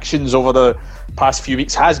 their actions over the past few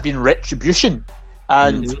weeks, has been Retribution.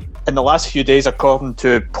 And in the last few days, according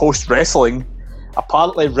to Post Wrestling,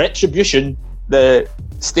 apparently Retribution, the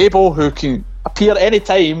stable who can appear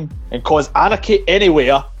anytime and cause anarchy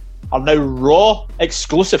anywhere, are now Raw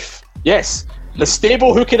exclusive. Yes, the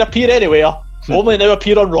stable who can appear anywhere only now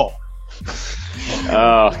appear on Raw.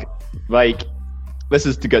 Like, this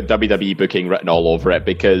is to get WWE booking written all over it,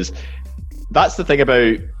 because that's the thing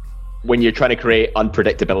about when you're trying to create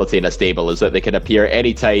unpredictability in a stable, is that they can appear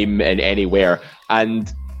anytime and anywhere,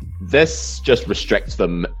 and this just restricts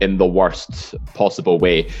them in the worst possible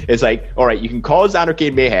way. It's like, all right, you can cause anarchy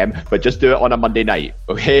and mayhem, but just do it on a Monday night,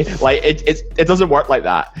 okay? Like, it doesn't work like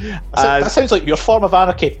that. That sounds like your form of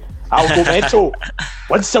anarchy. I'll go mental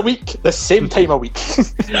once a week, the same time a week.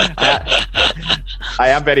 I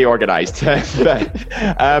am very organised.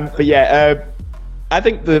 But yeah, I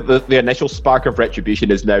think the initial spark of Retribution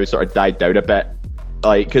has now sort of died down a bit.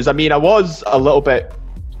 Like, because I mean, I was a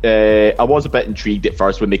bit intrigued at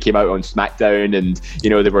first when they came out on SmackDown, and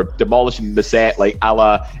they were demolishing the set like a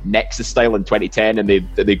la Nexus style in 2010, and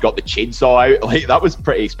they got the chainsaw out. Like, that was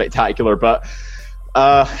pretty spectacular. But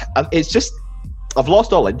it's just, I've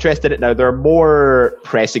lost all interest in it now. There are more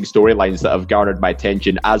pressing storylines that have garnered my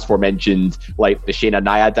attention, as aforementioned, like the Shayna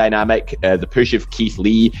Nia dynamic, the push of Keith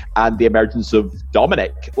Lee, and the emergence of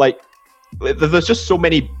Dominic. Like, there's just so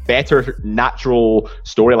many better natural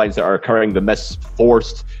storylines that are occurring than this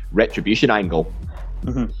forced Retribution angle.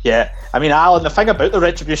 Mm-hmm. Yeah, I mean, Alan, the thing about the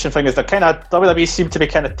Retribution thing is WWE seem to be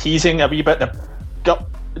kind of teasing a wee bit. They've got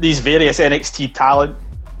these various NXT talent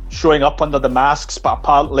showing up under the masks, but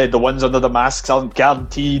apparently the ones under the masks aren't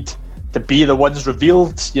guaranteed to be the ones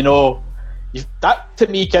revealed. That to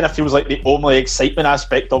me kind of feels like the only excitement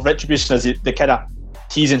aspect of Retribution, is the kind of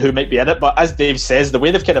teasing who might be in it. But as Dave says, the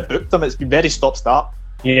way they've kind of booked them, it's been very stop-start.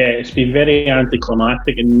 Yeah, it's been very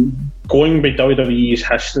anticlimactic, and going by WWE's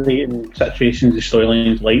history in situations and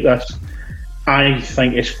storylines like this, I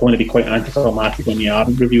think it's going to be quite anticlimactic when you are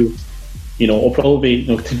revealed. It'll probably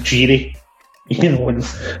be Tajiri. I'd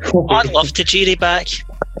love Tajiri back.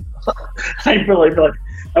 I'd be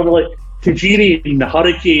like Tajiri in the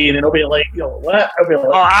Hurricane, and I'll be like, what? I'll be like,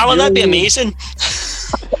 oh, Alan, that'd be amazing.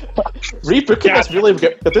 Rebooking this really,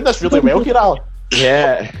 they're doing this really well here, Alan.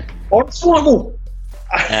 Yeah. Hornswoggle.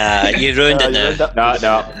 You ruined it now.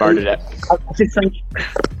 No, murdered it. I just think,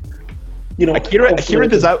 Akira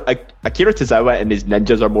Tozawa and his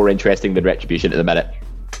ninjas are more interesting than Retribution at the minute.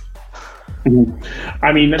 I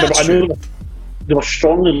mean, I know they were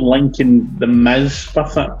strongly linking the Miz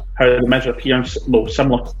with it. How the Miz appears,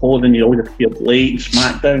 similar clothing, he always appeared late in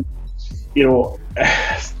SmackDown.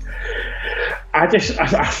 I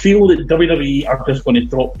feel that WWE are just going to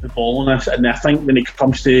drop the ball on this, and I think when it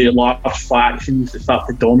comes to large factions that start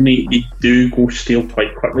to dominate, they do go stale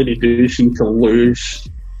quite quickly. They do seem to lose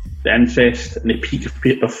the interest and the peak of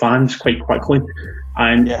their fans quite quickly.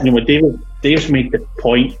 And Dave's made the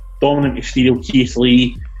point. Dominic Mysterio, Keith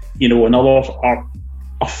Lee, and others are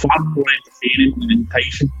far more entertaining and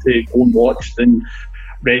enticing to go and watch than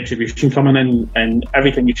Retribution coming in, and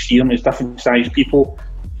everything you see them is different sized people.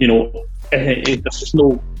 There's just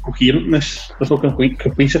no coherentness. There's no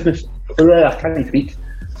cohesiveness. I can't speak.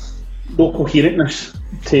 No coherentness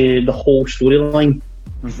to the whole storyline.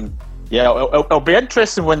 Mm-hmm. Yeah, it'll be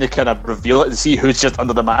interesting when they kind of reveal it and see who's just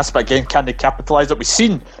under the mask. But again, can they capitalise it? We've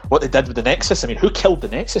seen what they did with the Nexus. I mean, who killed the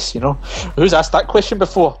Nexus? Who's asked that question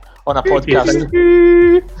before on a podcast?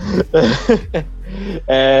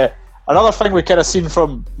 Another thing we kind of seen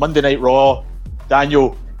from Monday Night Raw,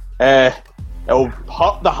 Daniel. It'll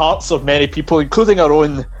hurt the hearts of many people, including our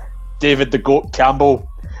own David the Goat Campbell.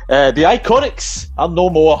 The Iconics are no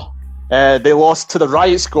more. They lost to the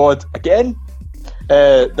Riot Squad again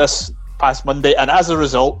this past Monday, and as a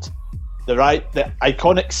result, the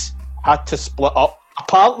Iconics had to split up.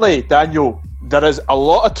 Apparently, Daniel, there is a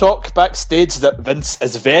lot of talk backstage that Vince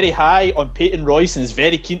is very high on Peyton Royce and is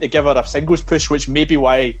very keen to give her a singles push, which may be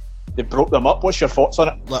why they broke them up. What's your thoughts on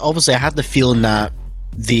it? Obviously, I had the feeling that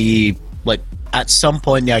at some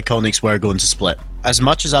point the Iconics were going to split. As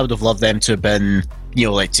much as I would have loved them to have been,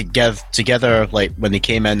 together, like when they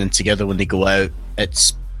came in and together when they go out,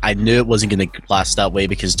 it's I knew it wasn't going to last that way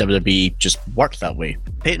because WWE just worked that way.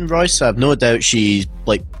 Peyton Royce, I have no doubt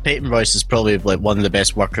Peyton Royce is probably like one of the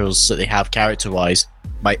best workers that they have character-wise.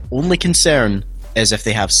 My only concern is if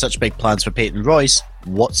they have such big plans for Peyton Royce,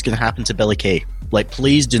 what's going to happen to Billie Kay? Like,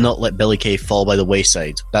 please do not let Billie Kay fall by the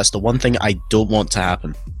wayside. That's the one thing I don't want to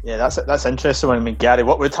happen. Yeah, that's interesting. I mean, Gary,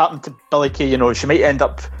 what would happen to Billie Kay? You know, she might end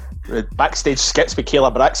up with backstage skits with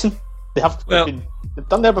Kayla Braxton. They've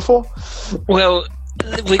done there before. Well,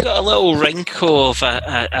 we got a little wrinkle of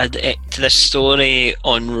to this story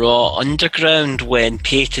on Raw Underground when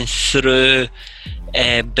Peyton threw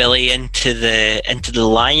Billie into the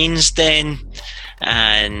Lion's Den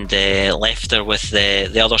and left her with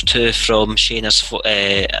the other two from Shayna's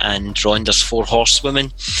and Ronda's Four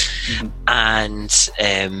Horsewomen, and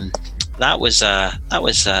that was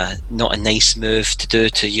not a nice move to do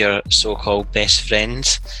to your so-called best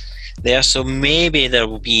friends there. So maybe there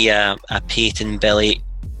will be a Peyton Billie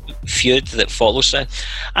feud that follows that.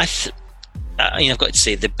 I've got to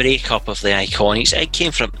say, the breakup of the Iconics, it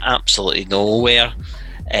came from absolutely nowhere.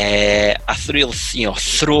 A real,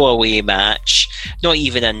 throwaway match, not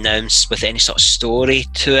even announced with any sort of story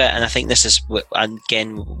to it. And I think this is,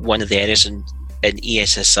 again, one of the areas in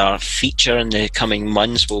ESSR feature in the coming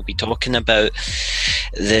months. We'll be talking about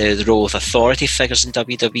the role of authority figures in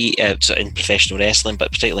WWE, in professional wrestling,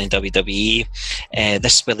 but particularly in WWE.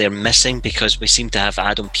 This is where they're missing, because we seem to have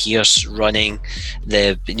Adam Pearce running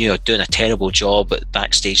doing a terrible job at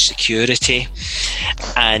backstage security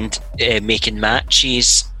and making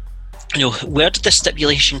matches. Where did the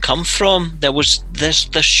stipulation come from? There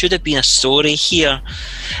should have been a story here.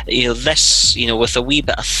 With a wee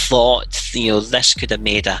bit of thought, this could have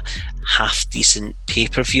made a half decent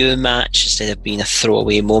pay-per-view match instead of being a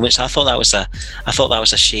throwaway moment. So I thought that was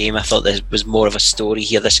a shame. I thought there was more of a story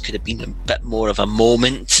here. This could have been a bit more of a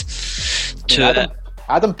moment to it.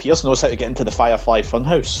 Adam Pearce knows how to get into the Firefly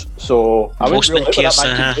Funhouse, so I would really Pearce,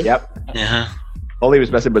 that match. Yep. All he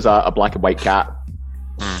was missing was a black and white cat.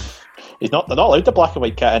 They're not allowed to black and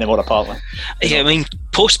white cat anymore, apparently. Yeah, I mean,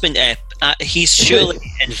 Postman, he's surely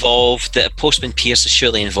involved. Postman Pearce is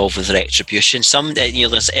surely involved with Retribution.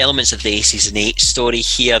 There's elements of the Aces and Eights story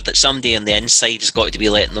here that somebody on the inside has got to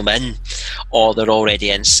be letting them in, or they're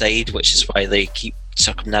already inside, which is why they keep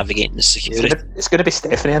circumnavigating the security. It's going to be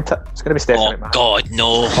Stephanie, isn't it? It's going to be Stephanie. Oh God,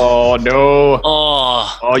 no! Oh no!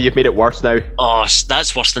 Oh, you've made it worse now. Oh,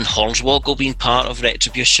 that's worse than Hornswoggle being part of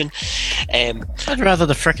Retribution. I'd rather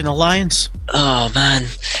the frickin' Alliance. Oh man,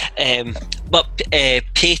 but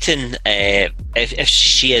Peyton, if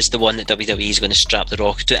she is the one that WWE is going to strap the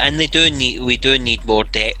rocket to, and we do need more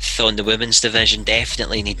depth on the women's division.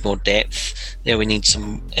 Definitely need more depth there. We need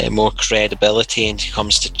some more credibility when it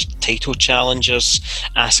comes to title challengers.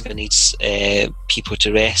 Asuka needs people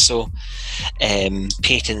to wrestle.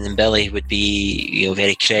 Peyton and Billie would be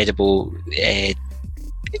very credible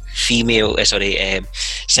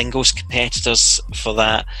singles competitors for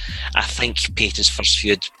that. I think Peyton's first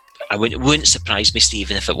feud, it wouldn't surprise me,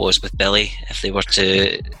 Stephen, if it was with Billie, if they were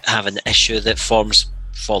to have an issue that forms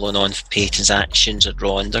following on from Peyton's actions at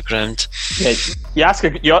Raw Underground. Yeah, that's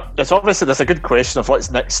a good question of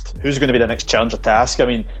what's next. Who's going to be the next challenger to Asuka? I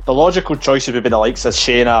mean, the logical choices would be the likes of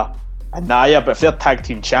Shayna and Nia, but if they're tag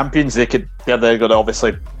team champions, they're going to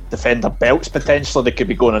obviously defend their belts potentially. They could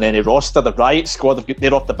be going on any roster. The Riot Squad,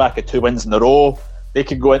 they're off the back of 2 wins in a row. They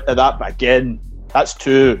could go into that, but again, that's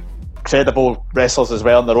 2 credible wrestlers as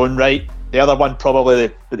well in their own right. The other one probably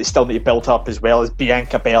that they still need to build up as well is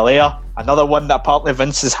Bianca Belair. Another one that apparently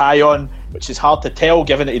Vince is high on, which is hard to tell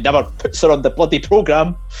given that he never puts her on the bloody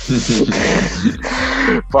programme.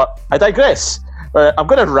 But I digress. I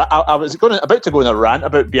was about to go on a rant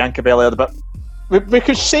about Bianca Belair, but we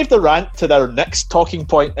could save the rant to their next talking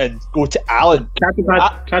point and go to Alan. Can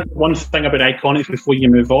I add one thing about Iconics before you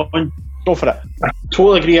move on? Go for it. I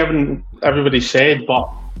totally agree with everybody said, but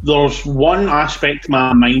there's one aspect of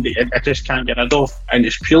my mind that I just can't get rid of, and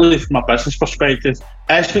it's purely from a business perspective.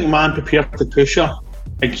 Is McMahon prepared to push her,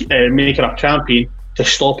 make her a champion, to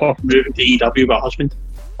stop her from moving to AEW with her husband?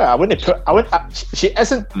 She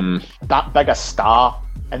isn't that big a star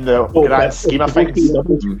in the grand scheme of things.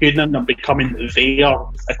 And becoming their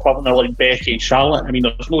equivalent of like Becky and Charlotte. I mean,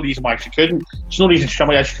 there's no reason why she couldn't. There's no reason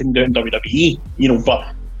somebody else couldn't do it in WWE,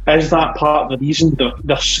 but is that part of the reason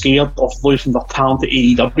they're scared of losing their talent at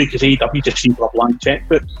AEW? Because AEW just seems to have a blank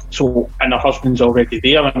checkbook. So, and her husband's already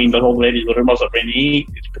there. I mean, there's already the rumours that Renee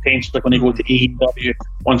is potentially going to go to AEW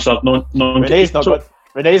once they're known. Renee's not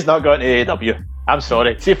going to AEW. I'm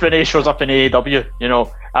sorry. See if Renee shows up in AEW, you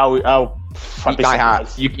know, I'll Keep my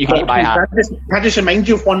hat. You can keep my hat. Can I just remind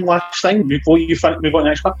you of one last thing before you move on to the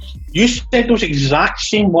next one? You said those exact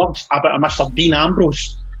same words about a Mr. Dean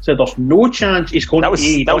Ambrose. Said there's no chance he's going to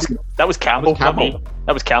AEW. That was Campbell, not me.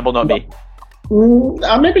 That was Campbell, not me.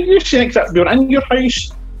 Maybe you said that we were in your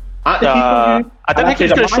house at the people. I didn't think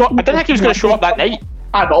he was going to show up that night.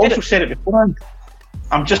 I've also said it beforehand.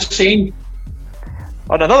 I'm just saying.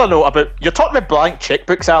 On another note, you're talking about blank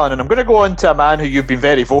checkbooks, Alan, and I'm going to go on to a man who you've been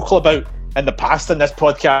very vocal about in the past in this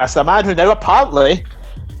podcast. A man who now apparently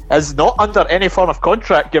is not under any form of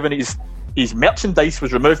contract, given his merchandise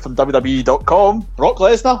was removed from WWE.com. Brock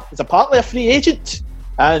Lesnar is apparently a free agent.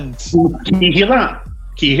 And can you hear that?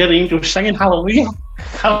 Can you hear the angels singing Hallelujah?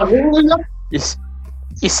 Hallelujah?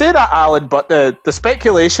 You say that, Alan, but the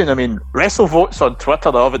speculation, I mean, WrestleVotes on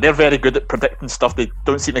Twitter, they're very good at predicting stuff. They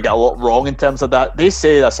don't seem to get a lot wrong in terms of that. They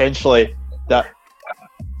say essentially that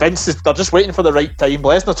they're just waiting for the right time.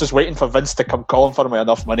 Lesnar's just waiting for Vince to come calling for him with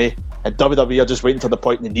enough money, and WWE are just waiting to the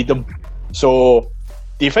point they need him. So,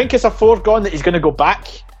 do you think it's a foregone that he's going to go back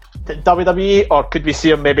to WWE, or could we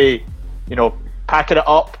see him maybe, you know, packing it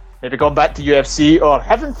up, maybe going back to UFC, or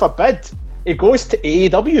heaven forbid, he goes to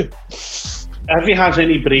AEW? If he has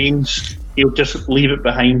any brains, he'll just leave it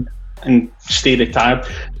behind and stay retired.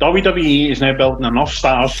 WWE is now building enough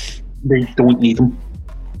stars, they don't need him.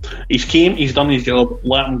 He's came, he's done his job,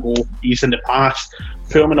 let him go. He's in the past,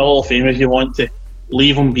 put him in the Hall of Fame if you want to,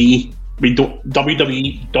 leave him be.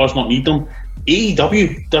 WWE does not need them.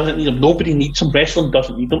 AEW doesn't need him. Nobody needs him. Wrestling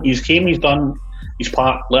doesn't need him. He's came, he's done his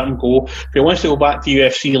part, let him go. If he wants to go back to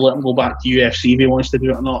UFC, let him go back to UFC if he wants to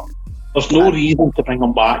do it or not. There's no reason to bring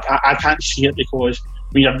him back. I can't see it, because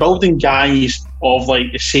when you're building guys of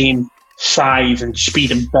like the same size and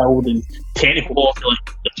speed and build and technical ability,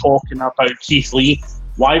 like you're talking about Keith Lee,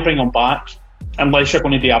 why bring him back unless you're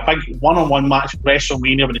going to do a big one-on-one match at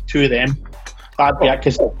WrestleMania with the two of them? That'd be it,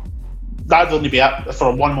 because that'd only be it for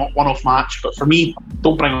a one-off match. But for me,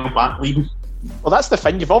 don't bring him back, leave him. Well, that's the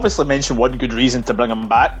thing. You've obviously mentioned one good reason to bring him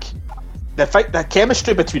back. The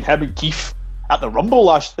chemistry between him and Keith at the Rumble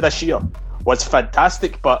this year was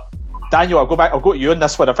fantastic. But Daniel, I'll go to you on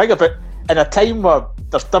this one. I think about in a time where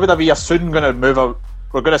there's WWE are soon going to move out.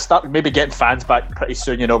 We're going to start maybe getting fans back pretty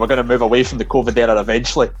soon. You know, we're going to move away from the COVID era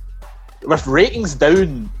eventually. With ratings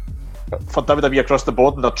down for WWE across the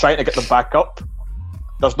board, and they're trying to get them back up,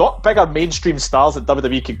 there's not bigger mainstream stars that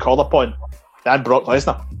WWE can call upon than Brock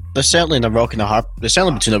Lesnar. They're certainly in a rock and a hard. They're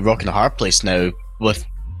certainly between a rock and a hard place now. With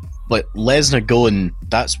like Lesnar going,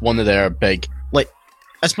 that's one of their big. Like,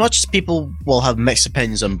 as much as people will have mixed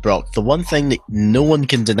opinions on Brock, the one thing that no one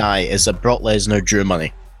can deny is that Brock Lesnar drew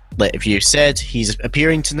money. Like, if you said he's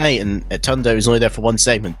appearing tonight and it turned out he was only there for one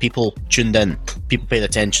segment, people tuned in, people paid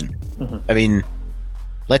attention. Mm-hmm. I mean,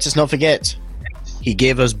 let's just not forget, he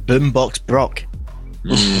gave us Boombox Brock.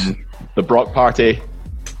 The Brock Party.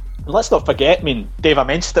 Let's not forget, I mean, Dave, I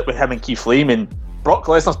mentioned it with him and Keith Lee. I mean, Brock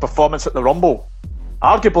Lesnar's performance at the Rumble,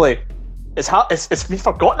 arguably, it's been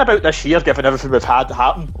forgotten about this year, given everything we've had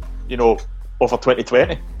happen, you know, over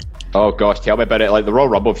 2020. Oh gosh, tell me about it. Like, the Royal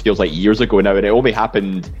Rumble feels like years ago now, and it only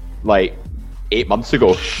happened like 8 months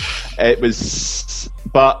ago.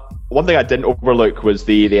 But one thing I didn't overlook was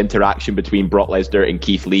the interaction between Brock Lesnar and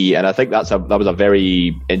Keith Lee, and I think that was a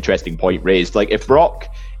very interesting point raised. Like, if Brock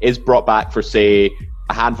is brought back for, say,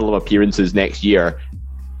 a handful of appearances next year,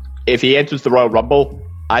 if he enters the Royal Rumble,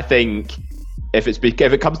 I think if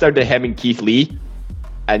it comes down to him and Keith Lee,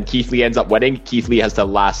 and Keith Lee ends up winning, Keith Lee has to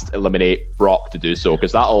last eliminate Brock to do so,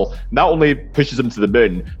 because that'll not only pushes him to the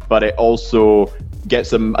moon, but it also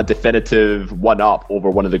gets him a definitive one-up over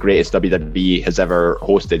one of the greatest WWE has ever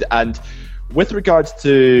hosted. And with regards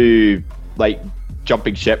to like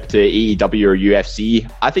jumping ship to AEW or UFC,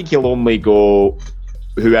 I think he'll only go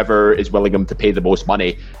whoever is willing him to pay the most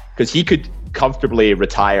money, because he could comfortably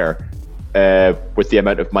retire with the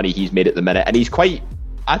amount of money he's made at the minute. And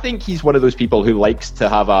I think he's one of those people who likes to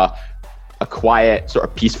have a quiet, sort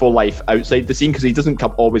of peaceful life outside the scene, because he doesn't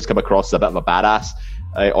always come across as a bit of a badass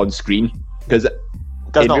on screen. Because he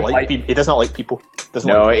does not like people. He doesn't like people.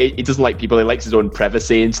 He doesn't like people. He likes his own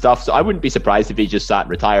privacy and stuff. So I wouldn't be surprised if he just sat and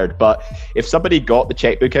retired. But if somebody got the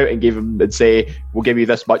checkbook out and gave him and say, "We'll give you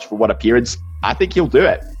this much for one appearance," I think he'll do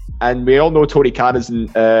it. And we all know Tony Khan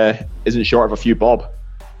isn't short of a few bob.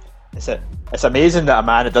 It's amazing that a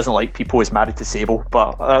man that doesn't like people is married to Sable.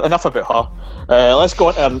 But enough about her. Let's go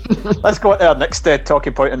on to our next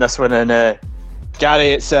talking point on this one. And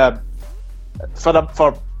Gary, it's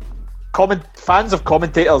for fans of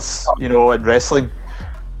commentators, you know, in wrestling,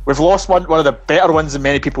 we've lost one of the better ones in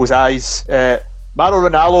many people's eyes. Mauro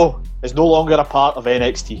Ranallo is no longer a part of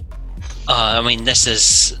NXT. This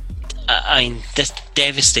is this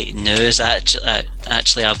devastating news.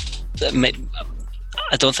 Actually, I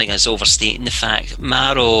don't think it's overstating the fact.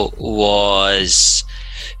 Mauro was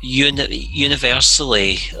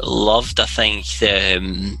universally loved. I think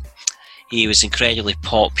he was incredibly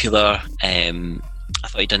popular. I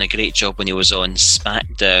thought he'd done a great job when he was on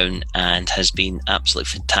SmackDown and has been absolutely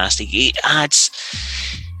fantastic. He adds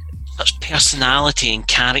such personality and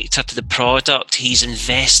character to the product. He's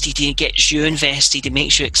invested. He gets you invested. He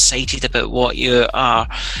makes you excited about what you are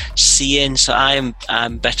seeing. So I'm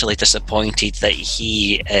bitterly disappointed that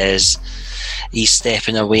he's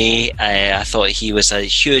stepping away. I thought he was a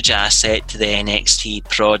huge asset to the NXT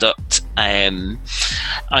product.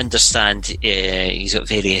 Understand he's got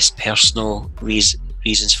various personal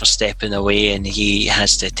reasons for stepping away, and he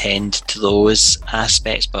has to attend to those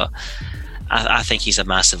aspects, but I think he's a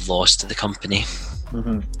massive loss to the company.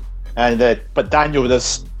 Mm-hmm. And but Daniel,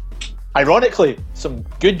 there's ironically some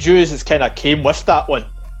good news that's kind of came with that one,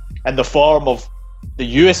 in the form of the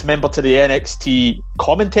US member to the NXT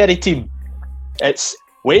commentary team. It's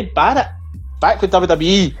Wade Barrett, back with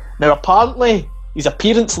WWE. Now apparently his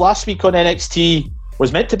appearance last week on NXT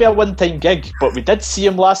was meant to be a one-time gig, but we did see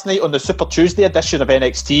him last night on the Super Tuesday edition of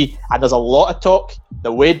NXT, and there's a lot of talk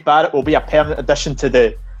that Wade Barrett will be a permanent addition to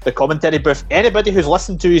the commentary booth. Anybody who's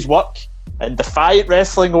listened to his work in Defiant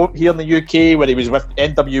Wrestling here in the UK, where he was with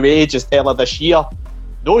NWA just earlier this year,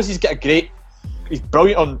 knows he's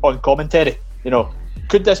brilliant on commentary. You know,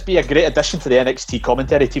 could this be a great addition to the NXT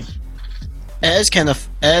commentary team? It is kind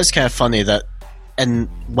of funny that, and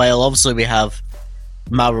while obviously we have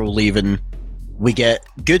Mauro leaving, we get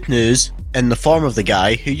good news in the form of the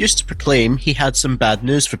guy who used to proclaim he had some bad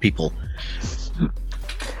news for people.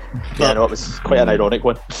 Yeah, no, it was quite an ironic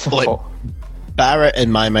one. Like, Barrett,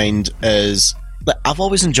 in my mind, is... Like, I've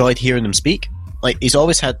always enjoyed hearing him speak. Like, he's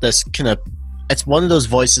always had this kind of... It's one of those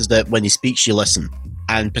voices that when he speaks, you listen.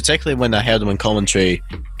 And particularly when I heard him in commentary,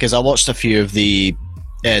 because I watched a few of the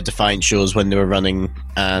Defiant shows when they were running,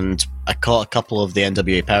 and I caught a couple of the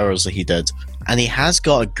NWA Powers that he did. And he has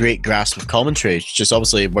got a great grasp of commentary. It's just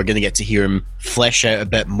obviously we're going to get to hear him flesh out a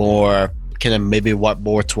bit more, kind of maybe work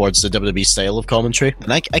more towards the WWE style of commentary.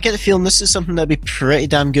 And I get the feeling this is something that'd be pretty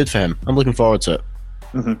damn good for him. I'm looking forward to it.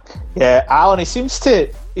 Mm-hmm. Yeah, Alan, he seems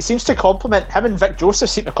to compliment him and Vic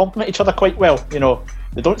Joseph seem to compliment each other quite well. You know,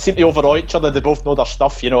 they don't seem to overawe each other. They both know their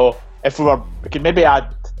stuff. You know, if we could maybe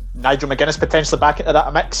add Nigel McGuinness potentially back into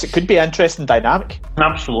that mix, it could be an interesting dynamic.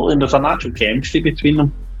 Absolutely, and there's a natural chemistry between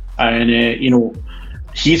them. And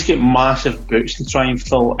he's got massive boots to try and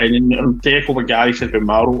fill. And to echo what Gary said about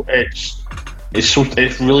Mauro, it's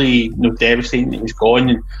really devastating that he's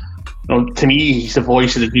gone. And to me, he's the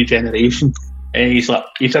voice of the new generation. He's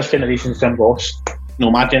this generation's Jim Ross.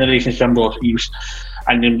 My generation's Jim Ross.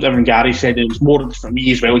 And then even Gary said it was more for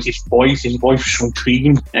me as well as his voice. His voice was so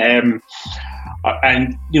intriguing. And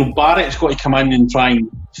Barrett's got to come in and try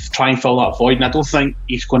and fill that void. And I don't think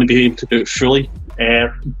he's going to be able to do it fully.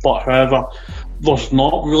 But however, there's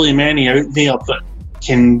not really many out there that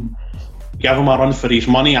can give him a run for his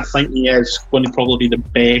money. I think he is going to probably be the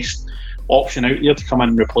best option out there to come in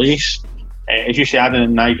and replace. As you say, adding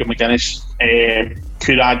in Nigel McGuinness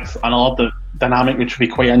could add another dynamic which would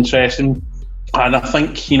be quite interesting. And I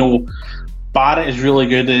think, Barrett is really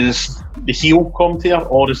good as the heel commentator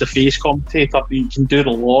or as the face commentator. He can do it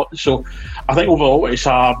a lot. So I think overall it's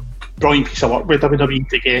a brilliant piece of work with WWE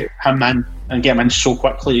to get him in and get him in so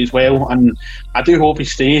quickly as well. And I do hope he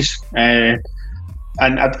stays. And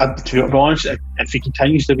to be honest, if he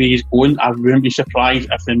continues the way he's going, I wouldn't be surprised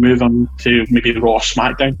if they move him to maybe Raw or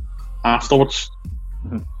SmackDown afterwards.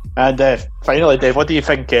 And finally, Dave, what do you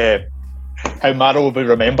think how Mauro will be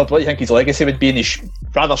remembered? What do you think his legacy would be in his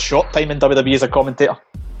rather short time in WWE as a commentator?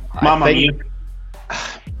 Mamma mia.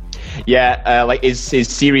 Yeah, like his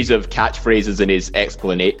series of catchphrases and his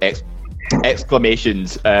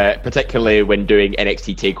exclamations, particularly when doing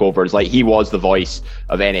NXT takeovers. Like, he was the voice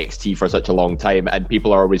of NXT for such a long time, and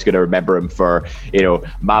people are always going to remember him for,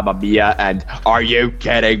 Mamma Mia and Are You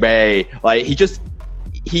Kidding Me? Like, he just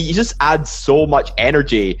adds so much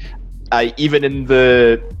energy, even in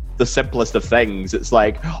the simplest of things. It's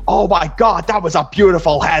like, oh my god, that was a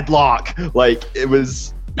beautiful headlock. Like, it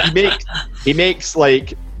was. He makes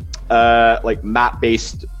like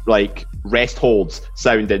mat-based like rest holds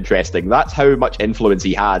sound interesting. That's how much influence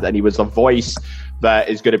he had, and he was a voice that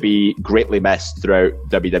is going to be greatly missed throughout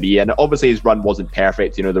WWE. And obviously his run wasn't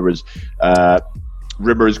perfect. There was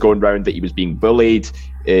rumors going around that he was being bullied.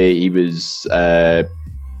 He had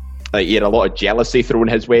a lot of jealousy thrown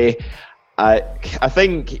his way. I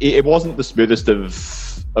think it wasn't the smoothest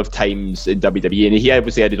of of times in WWE, and he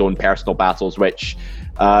obviously had his own personal battles, which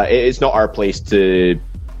it's not our place to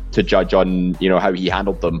judge on, you know, how he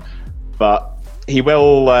handled them. But he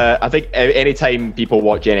will. I think anytime people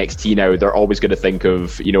watch NXT now, they're always going to think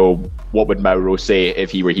of, you know, what would Mauro say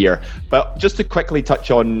if he were here. But just to quickly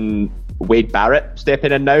touch on Wade Barrett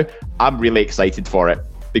stepping in now, I'm really excited for it.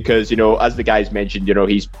 Because, you know, as the guys mentioned, you know,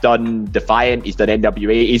 he's done Defiant, he's done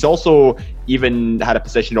NWA. He's also even had a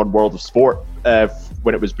position on World of Sport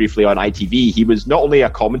when it was briefly on ITV. He was not only a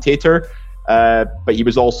commentator, but he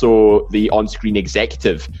was also the on-screen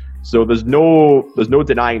executive. So there's no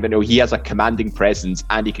denying that, you know, he has a commanding presence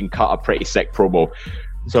and he can cut a pretty sick promo.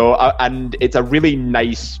 So and it's a really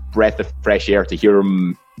nice breath of fresh air to hear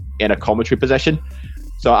him in a commentary position.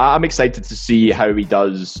 So I'm excited to see how he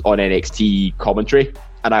does on NXT commentary.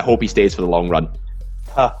 And I hope he stays for the long run.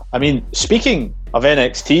 I mean, speaking of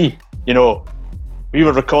NXT, you know, we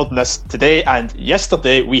were recording this today, and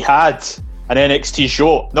yesterday we had an NXT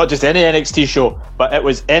show. Not just any NXT show, but it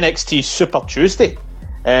was NXT Super Tuesday.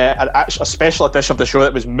 A special edition of the show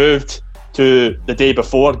that was moved to the day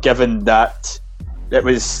before, given that it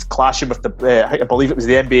was clashing with I believe it was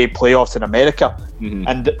the NBA playoffs in America. Mm-hmm.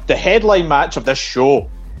 And the headline match of this show,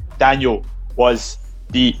 Daniel, was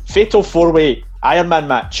the Fatal 4-Way Iron Man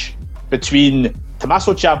match between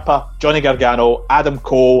Tommaso Ciampa, Johnny Gargano, Adam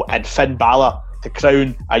Cole and Finn Balor to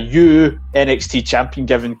crown a new NXT champion,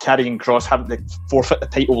 given Karrion Kross having to forfeit the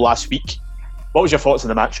title last week. What was your thoughts on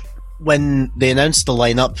the match? When they announced the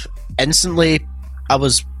lineup, instantly I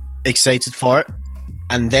was excited for it.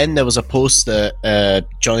 And then there was a post that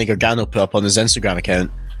Johnny Gargano put up on his Instagram account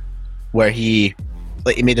where he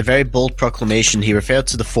made a very bold proclamation. He referred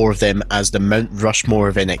to the four of them as the Mount Rushmore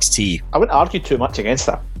of NXT. I wouldn't argue too much against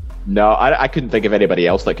that. No, I couldn't think of anybody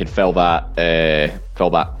else that could fill that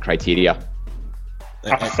criteria.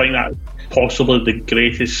 I think that's possibly the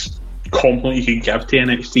greatest compliment you could give to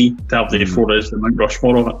NXT, to have the four as the Mount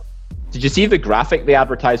Rushmore of it. Did you see the graphic they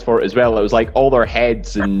advertised for it as well? It was like all their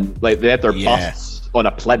heads and like they had their busts on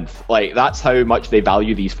a plinth. Like that's how much they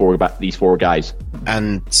value these four guys.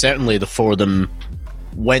 And certainly the four of them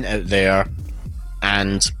went out there,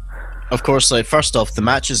 and of course, like, first off, the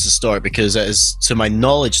match is historic because it is, to my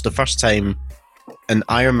knowledge, the first time an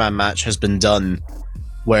Iron Man match has been done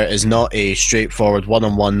where it is not a straightforward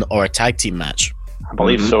one-on-one or a tag team match. I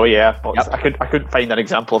believe so, yeah. But yep. I couldn't find an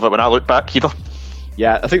example of it when I looked back either.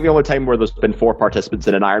 Yeah, I think the only time where there's been four participants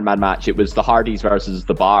in an Iron Man match, it was the Hardys versus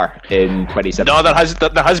the Bar in 2017. No,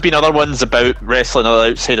 there has been other ones about wrestling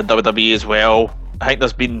outside of WWE as well. I think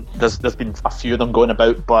there's been a few of them going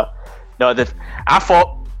about, but no, I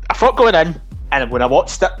thought going in, and when I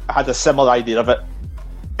watched it, I had a similar idea of it.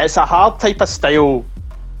 It's a hard type of style,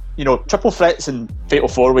 you know. Triple threats and fatal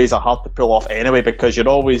four ways are hard to pull off anyway, because you're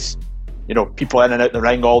always, you know, people in and out the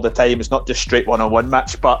ring all the time. It's not just straight one-on-one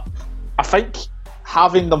match. But I think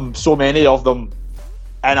having them, so many of them,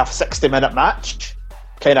 in a 60-minute match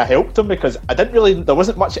kind of helped them, because there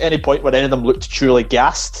wasn't much at any point where any of them looked truly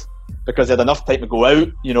gassed, because they had enough time to go out.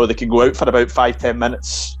 You know, they can go out for about 5-10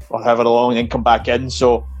 minutes or however long and then come back in.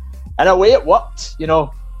 So in a way it worked, you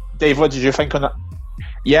know. Dave, what did you think on that?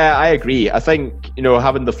 Yeah, I agree. I think, you know,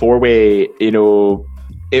 having the four-way, you know,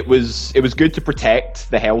 it was good to protect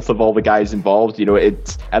the health of all the guys involved. You know,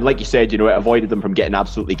 and like you said, you know, it avoided them from getting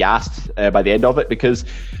absolutely gassed by the end of it, because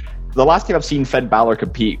the last time I've seen Finn Balor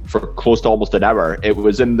compete for close to almost an hour, it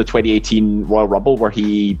was in the 2018 Royal Rumble, where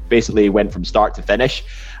he basically went from start to finish.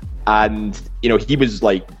 And, you know,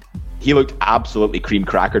 he looked absolutely cream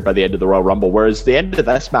crackered by the end of the Royal Rumble. Whereas the end of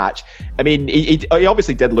this match, I mean, he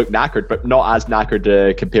obviously did look knackered, but not as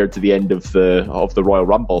knackered compared to the end of the Royal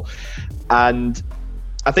Rumble. And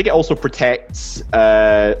I think it also protects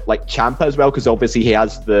like Ciampa as well, because obviously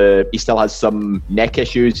he still has some neck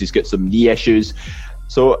issues. He's got some knee issues.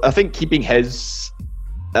 So I think keeping his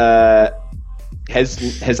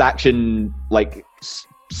action like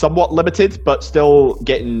somewhat limited, but still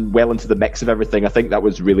getting well into the mix of everything, I think that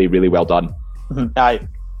was really, really well done. Mm-hmm. Aye,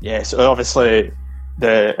 yeah. So obviously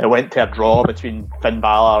it went to a draw between Finn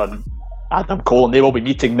Balor and Adam Cole, and they will be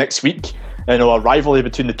meeting next week. You know, a rivalry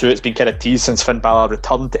between the two. It's been kind of teased since Finn Balor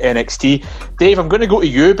returned to NXT. Dave, I'm going to go to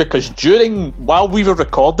you, because while we were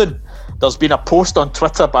recording, there's been a post on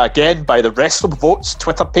Twitter by the Wrestling Votes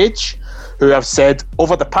Twitter page, who have said,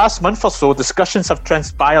 over the past month or so, discussions have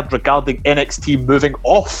transpired regarding NXT moving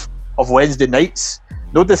off of Wednesday nights.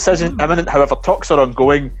 No decision imminent, however, talks are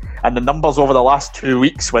ongoing, and the numbers over the last 2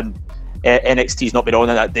 weeks when NXT's not been on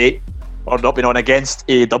that date, or not been on against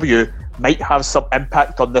AEW, might have some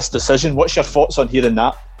impact on this decision. What's your thoughts on hearing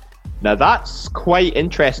that? Now that's quite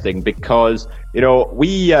interesting because, you know,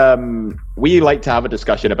 we like to have a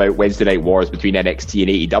discussion about Wednesday Night Wars between NXT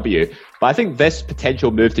and AEW, but I think this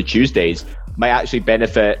potential move to Tuesdays might actually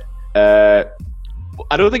benefit.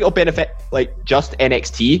 I don't think it'll benefit like just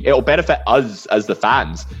NXT. It'll benefit us as the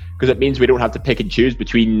fans because it means we don't have to pick and choose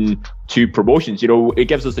between two promotions. You know, it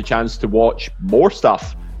gives us a chance to watch more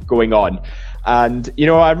stuff going on. And, you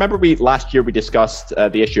know, I remember last year we discussed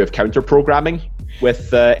the issue of counter programming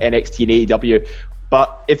with NXT and AEW.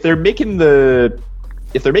 But if they're making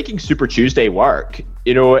Super Tuesday work,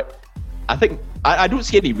 you know, I think I don't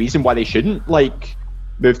see any reason why they shouldn't like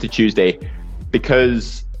move to Tuesday,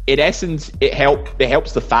 because in essence it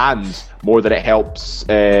helps the fans more than it helps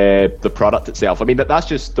the product itself. I mean, that's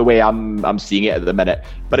just the way I'm seeing it at the minute.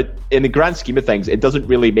 But in the grand scheme of things, it doesn't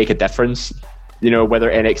really make a difference, you know, whether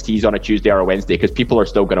NXT is on a Tuesday or a Wednesday, because people are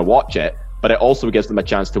still going to watch it. But it also gives them a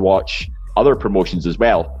chance to watch other promotions as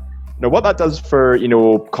well. Now, what that does for, you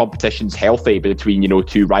know, competition's healthy between, you know,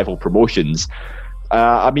 two rival promotions.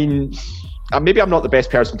 I mean, maybe I'm not the best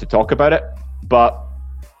person to talk about it, but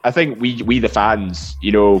I think we the fans,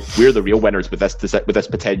 you know, we're the real winners with this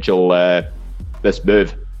potential this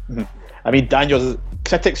move. Mm-hmm. I mean, Daniel,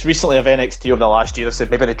 critics recently of NXT over the last year have said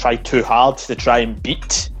maybe they tried too hard to try and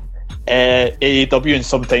beat AEW, and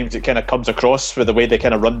sometimes it kind of comes across with the way they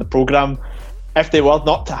kind of run the program. If they were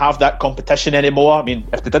not to have that competition anymore, I mean,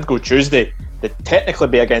 if they did go Tuesday, they'd technically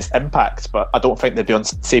be against Impact, but I don't think they'd be on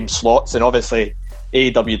the same slots. And obviously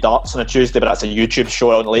AEW Darts on a Tuesday, but that's a YouTube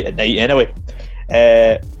show on late at night anyway.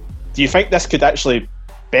 Do you think this could actually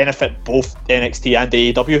benefit both NXT and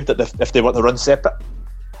AEW if they want to run separate?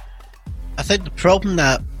 I think the problem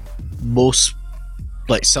that most,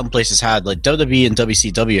 like some places had, like WWE and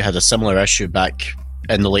WCW had a similar issue back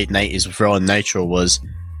in the late 90s with Raw and Nitro, was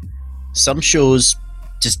some shows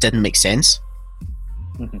just didn't make sense.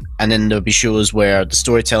 Mm-hmm. And then there'd be shows where the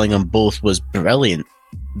storytelling on both was brilliant,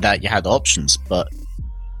 that you had options. But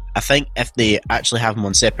I think if they actually have them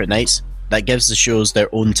on separate nights, that gives the shows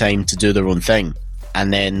their own time to do their own thing.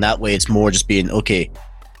 And then that way it's more just being, okay,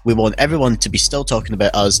 we want everyone to be still talking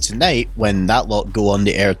about us tonight when that lot go on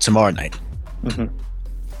the air tomorrow night. Mm-hmm.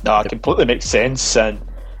 No, it completely makes sense. And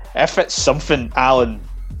if it's something, Alan,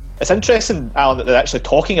 it's interesting, Alan, that they're actually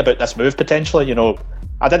talking about this move potentially. You know,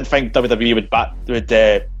 I didn't think WWE would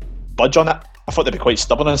budge on it. I thought they'd be quite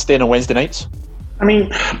stubborn on staying on Wednesday nights. I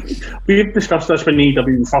mean, we've discussed this when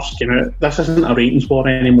AEW first came out. This isn't a ratings war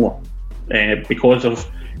anymore because of,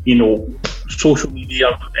 you know, social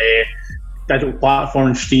media, digital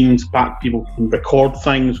platform streams, back people can record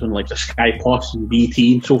things on like the Sky Plus and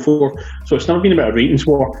BT and so forth. So it's never been about a ratings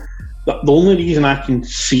war. The only reason I can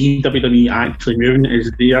see WWE actually moving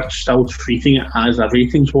is they are still treating it as a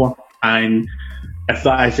ratings war. And if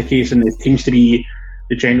that is the case, and it seems to be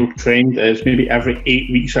the general trend, is maybe every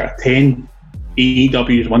 8 weeks out of 10,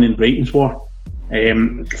 AEW is winning ratings war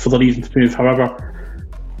for the reason to move. However,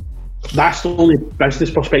 that's the only business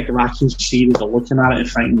perspective I can see that they're looking at it and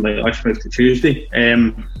thinking, like, let's move to Tuesday.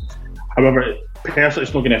 However, personally,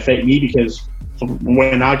 it's not going to affect me because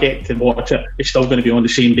when I get to watch it, it's still going to be on the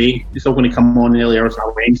same day. It's still going to come on earlier as a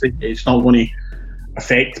Wednesday. It's not going to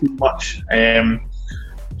affect me much.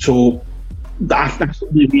 So that's the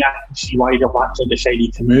only way I can see why they've actually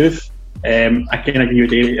decided to move. I can agree with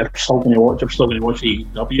David. I'm still going to watch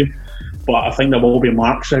AEW, but I think there will be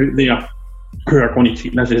marks out there who are going to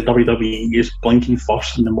treat this as WWE is blinking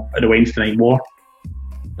first in the Wednesday Night War.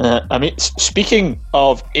 I mean, speaking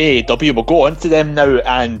of AEW, we'll go on to them now,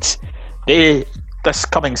 and they, this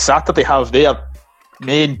coming Saturday, have their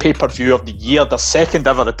main pay-per-view of the year, their second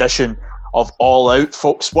ever edition of All Out.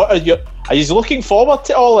 Folks, are you looking forward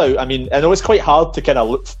to All Out? I mean, I know it's quite hard to kind of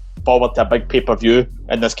look forward to a big pay-per-view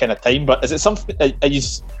in this kind of time, but is it something, are you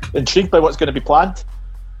intrigued by what's going to be planned?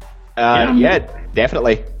 Yeah,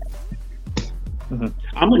 definitely. Mm-hmm.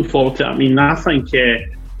 I'm looking forward to it. I mean, I think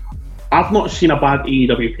I've not seen a bad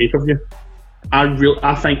AEW pay-per-view.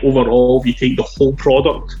 I think overall, if you take the whole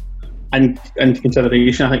product into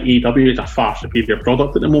consideration, I think AEW is a far superior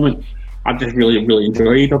product at the moment. I just really enjoy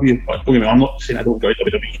AEW. But don't get me wrong, I'm not saying I don't enjoy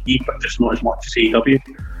WWE, but just not as much as AEW.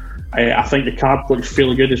 I think the card looks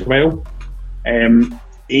fairly good as well.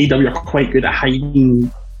 AEW are quite good at hiding,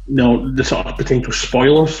 you know, the sort of potential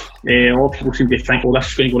spoilers. A lot of people seem to think, well, this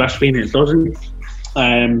is going to go this way, and it doesn't.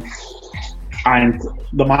 And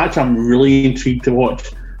the match I'm really intrigued to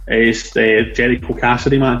watch is the Jericho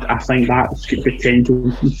Cassidy match. I think that's got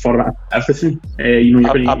potential for everything. You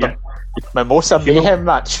know, you're going to Mimosa Mayhem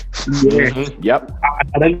match. Yeah. Mm-hmm. Yep.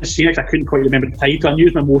 I didn't see it because I couldn't quite remember the title. I knew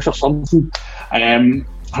it was Mimosa something.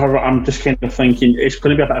 I'm just kind of thinking it's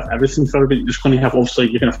going to be a bit of everything for everybody. You're just going to have, obviously,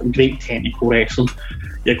 you're going to have great technical wrestling.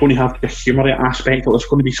 You're going to have the humour aspect. There's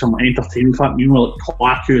going to be some entertainment. You know, like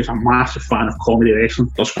Clark, is a massive fan of comedy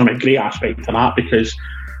wrestling. There's going to be a great aspect to that because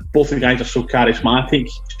both the guys are so charismatic.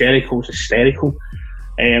 Jericho's hysterical.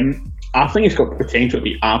 I think it's got potential to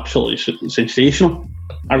be absolutely sensational.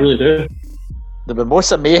 I really do. The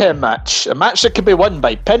Mimosa Mayhem match. A match that could be won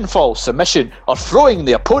by pinfall, submission, or throwing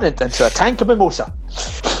the opponent into a tank of mimosa.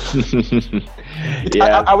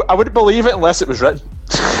 Yeah. I wouldn't believe it unless it was written.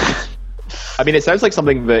 I mean, it sounds like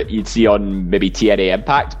something that you'd see on maybe TNA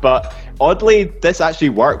Impact, but oddly, this actually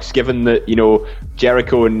works given that, you know,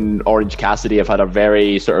 Jericho and Orange Cassidy have had a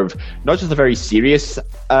very sort of, not just a very serious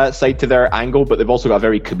side to their angle, but they've also got a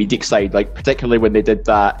very comedic side, like particularly when they did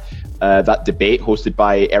that debate hosted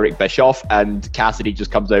by Eric Bischoff, and Cassidy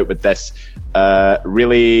just comes out with this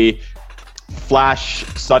really flash,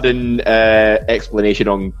 sudden explanation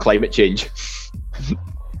on climate change.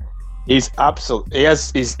 He's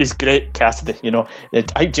great, Cassidy. You know, I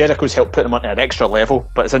think Jericho's helped put him on an extra level,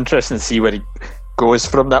 but it's interesting to see where he goes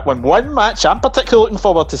from that one. One match I'm particularly looking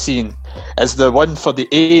forward to seeing is the one for the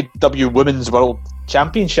AEW Women's World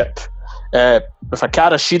Championship, with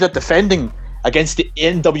Hikaru Shida defending against the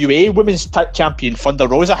NWA Women's Champion Thunder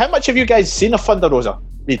Rosa. How much have you guys seen of Thunder Rosa? I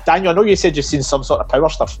mean, Daniel, I know you said you've seen some sort of power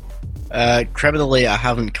stuff. Criminally, I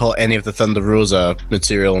haven't caught any of the Thunder Rosa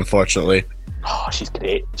material, unfortunately. Oh, she's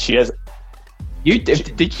great. She is.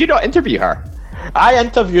 Did you not interview her? I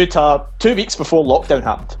interviewed her 2 weeks before lockdown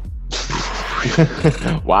happened.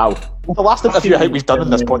 Wow. The last interview I think we've done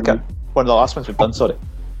in this podcast. One of the last ones we've done, sorry.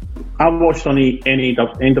 I watched on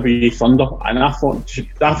NWA Thunder, and I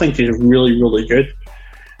think she's really, really good.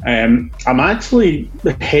 I'm actually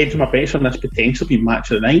hedging my bets on this potential being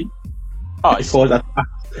match of the night. Oh, because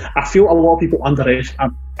I feel a lot of people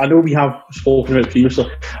underestimate. I know we have spoken about previously.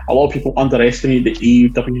 A lot of people underestimate the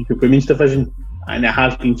AEW women's division, and it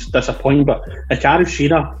has been disappointing. But Hikaru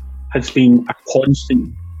Shida has been a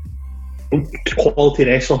constant quality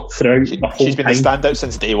wrestler throughout the whole she's been time. a standout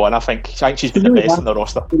since day one. I think she's been the best in the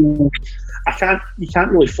roster. You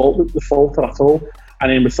can't really fault her at all.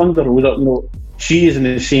 And then with Thunder Rosa, you know, she is in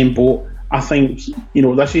the same boat. I think, you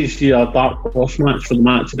know, this is a dark horse match for the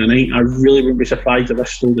match of the night. I really wouldn't be surprised if this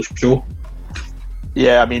stole the show.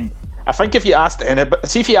 Yeah, I mean, I think if you asked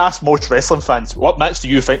if you ask most wrestling fans, what match do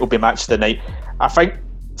you think will be match of the night? I think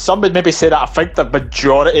some would maybe say that. I think the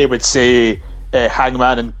majority would say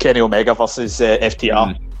Hangman and Kenny Omega versus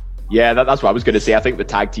FTR. Yeah, that's what I was going to say. I think the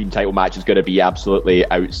tag team title match is going to be absolutely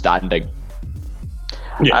outstanding.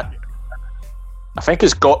 Yeah. I think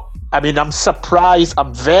it's got... I mean, I'm surprised.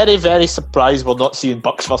 I'm very, very surprised we're not seeing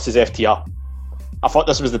Bucks versus FTR. I thought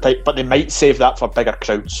this was the type, but they might save that for bigger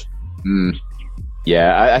crowds.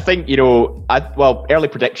 Yeah, I think, you know, early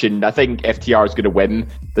prediction, I think FTR is going to win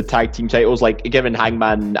the tag team titles. Like, given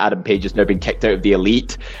Hangman and Adam Page has now been kicked out of the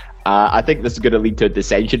Elite, I think this is going to lead to a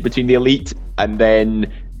dissension between the Elite, and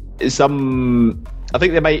then I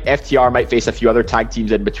think FTR might face a few other tag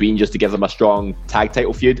teams in between just to give them a strong tag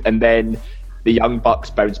title feud, and then the Young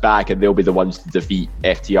Bucks bounce back and they'll be the ones to defeat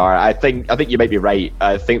FTR. I think you might be right.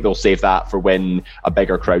 I think they'll save that for when a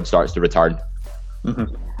bigger crowd starts to return.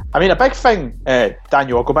 Mm-hmm. I mean, a big thing,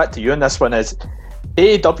 Daniel, I'll go back to you on this one, is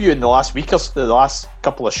AEW in the last week or the last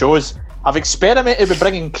couple of shows have experimented with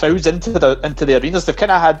bringing crowds into the arenas. They've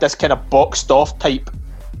kind of had this kind of boxed off type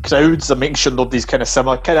crowds and making sure nobody's kind of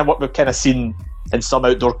similar, kind of what we've kind of seen in some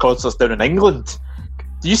outdoor concerts down in England.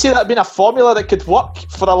 Do you see that being a formula that could work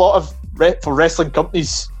for a lot of for wrestling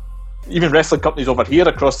companies, even wrestling companies over here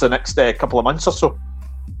across the next couple of months or so?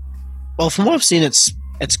 Well, from what I've seen, it's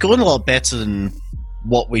going a lot better than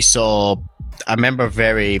what we saw. I remember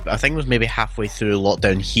I think it was maybe halfway through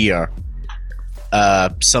lockdown here,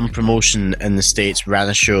 some promotion in the States ran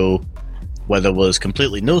a show where there was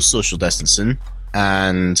completely no social distancing,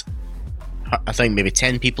 and I think maybe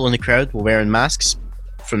 10 people in the crowd were wearing masks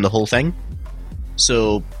from the whole thing.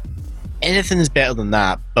 So anything is better than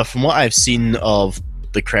that, but from what I've seen of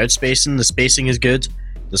the crowd spacing, the spacing is good.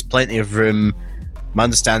 There's plenty of room. My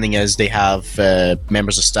understanding is they have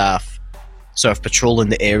members of staff sort of patrolling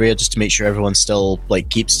the area just to make sure everyone still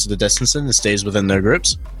keeps to the distancing and stays within their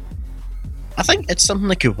groups. I think it's something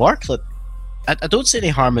that could work. I don't see any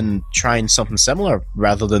harm in trying something similar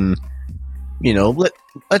rather than, you know,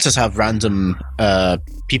 let's just have random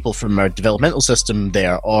people from our developmental system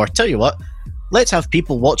there, or tell you what, let's have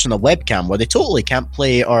people watching a webcam where they totally can't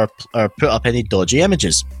play or put up any dodgy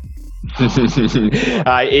images.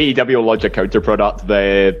 AEW will launch a counter product,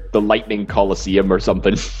 the Lightning Coliseum or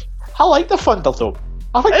something. I like the Thunder though.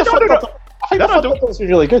 I think think the Thunderdome was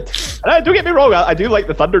really good. Don't get me wrong, I do like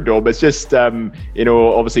the Thunderdome. It's just,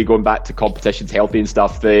 obviously going back to competitions healthy and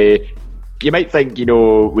stuff, you might think,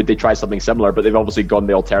 would they try something similar, but they've obviously gone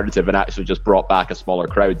the alternative and actually just brought back a smaller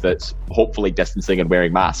crowd that's hopefully distancing and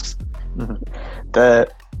wearing masks. Mm-hmm.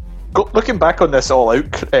 Looking back on this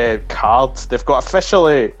all-out card, they've got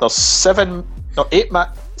officially, there's 7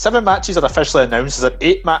 matches are officially announced. There's an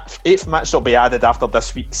eighth match that'll be added after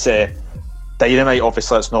this week's Dynamite.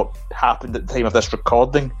 Obviously, it's not happened at the time of this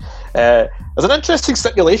recording. There's an interesting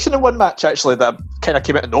stipulation in one match, actually, that kind of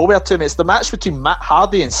came out of nowhere to me. It's the match between Matt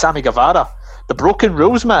Hardy and Sammy Guevara, the Broken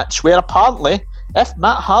Rules match, where apparently, if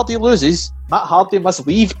Matt Hardy loses, Matt Hardy must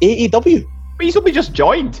leave AEW. But he's only just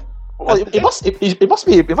joined. Well, he must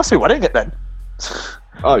be winning it then.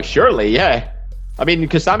 Oh, surely, yeah. I mean,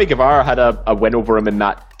 because Sammy Guevara had a win over him in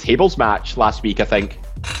that tables match last week, I think.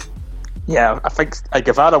 Yeah, I think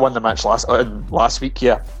Guevara won the match last week.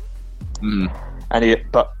 Yeah. I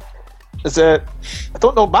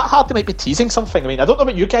don't know. Matt Hardy might be teasing something. I mean, I don't know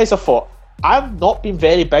what you guys have thought. I've not been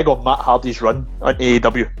very big on Matt Hardy's run on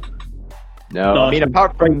AEW. No, I mean,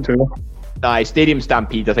 apart from Stadium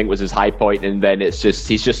Stampede, I think was his high point, and then he's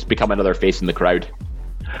just become another face in the crowd.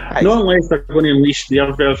 Not unless they're going to unleash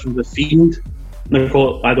their version of the Fiend. They've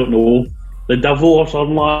got, I don't know, the Devil or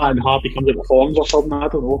something like that, and Hardy comes out with horns or something. I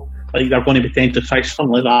don't know. Like they're going to pretend to try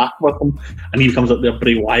something like that with him, and he comes up there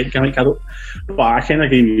Bray Wyatt gimmick. But I kind of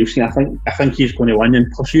agree with you, see. I think he's going to win,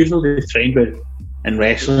 and plus usually they trend with in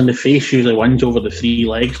wrestling, the face usually wins over the 3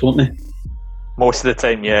 legs, don't they? Most of the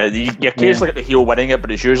time, yeah. You occasionally get the heel winning it,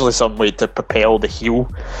 but it's usually some way to propel the heel.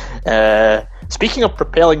 Speaking of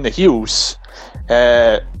propelling the heels,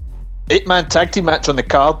 8-man tag team match on the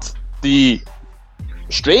card. The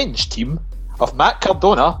strange team of Matt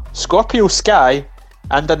Cardona, Scorpio Sky,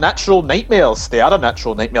 and the Natural Nightmares. They are a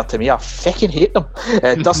natural nightmare to me. I fucking hate them.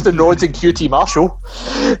 Dustin Rhodes and QT Marshall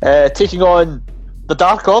taking on the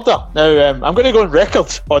Dark Order. Now, I'm going to go on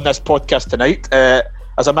record on this podcast tonight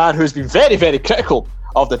as a man who's been very, very critical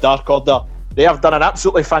of the Dark Order. They have done an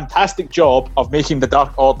absolutely fantastic job of making the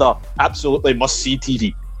Dark Order absolutely must-see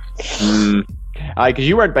TV. Because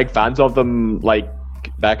you weren't big fans of them, like,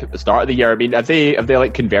 back at the start of the year. I mean, have they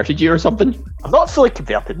like converted you or something? I'm not fully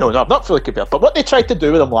converted. No, I'm not fully converted. But what they tried to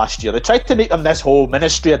do with them last year, they tried to make them this whole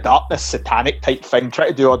Ministry of Darkness, satanic type thing, try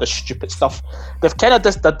to do all this stupid stuff. They've kind of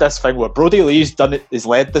just did this thing where Brody Lee's has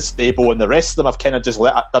led the stable, and the rest of them have kind of just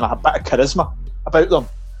done a bit of charisma about them,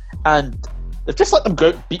 and they've just let them go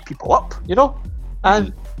out and beat people up,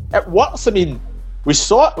 and it works. I mean, we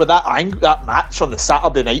saw it with that match on the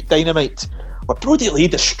Saturday Night Dynamite where Brody Lee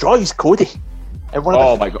destroys Cody. And one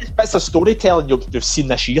of the bits of storytelling you've seen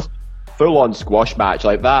this year. Full-on squash match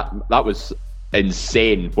like that was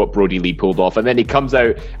insane what Brody Lee pulled off. And then he comes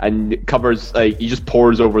out and covers, he just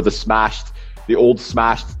pours over the old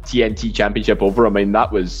smashed TNT championship over him. If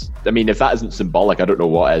that isn't symbolic, I don't know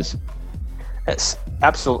what is. It's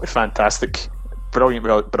absolutely fantastic.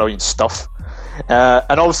 Brilliant stuff.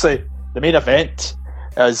 And obviously, the main event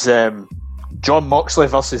is Jon Moxley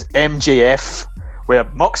versus MJF, where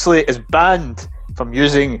Moxley is banned from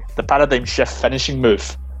using the Paradigm Shift finishing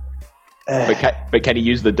move. But can he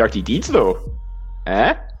use the Dirty Deeds though?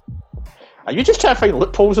 Are you just trying to find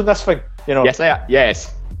loopholes in this thing? Yes, I am.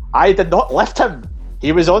 Yes. I did not lift him.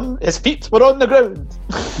 He was on his feet. Were on the ground.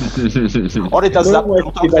 Or he does that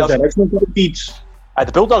Bulldog version.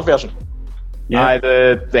 The Bulldog version. Yeah.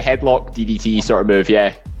 The headlock DDT sort of move.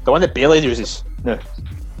 Yeah. The one that Bayley uses. No.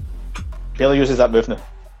 Bayley uses that move now.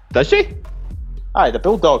 Does she? The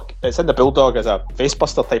Bulldog. It's in the Bulldog as a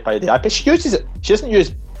facebuster type idea. But she uses it.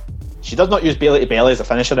 She does not use Bayley to belly as a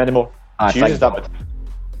finisher anymore. She uses that.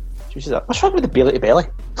 What's wrong with the Bayley to belly?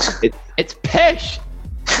 It's pish.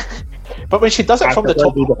 But when she does it from the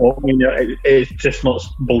top, it's just not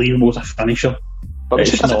believable as a finisher. But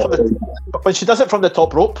when she does it from the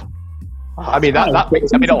top rope,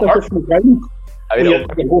 it'll hurt. You're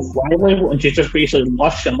both fly level, and she's just basically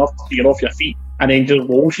lush enough to get off your feet, and then just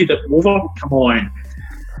rolls you over. Come on.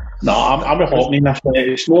 No, I'm a Hockney in this one.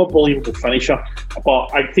 It's not a believable finisher.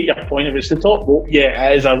 But I take your point. If it's the top rope,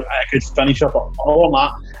 yeah, it is a good finisher. But all of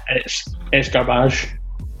that, it's garbage.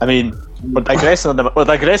 I mean, we're digressing on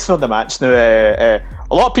the match now. A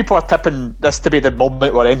lot of people are tipping this to be the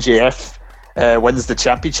moment where MJF wins the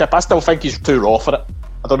championship. I still think he's too raw for it.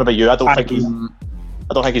 I don't know about you. I don't think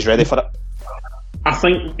he's ready for it. I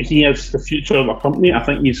think he is the future of our company. I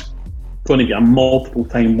think he's going to be a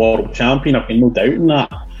multiple-time world champion. I've got no doubt in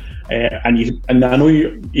that. And I know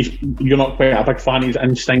you're not quite a big fan of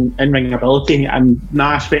his in-ring ability. And in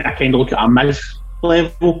that aspect, I kind of look at a Miz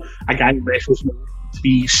level, a guy who wrestles to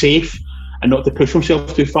be safe and not to push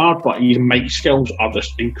himself too far, but his mic skills are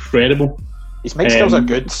just incredible. His mic skills are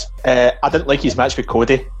good. I didn't like his match with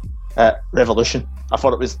Cody at Revolution. I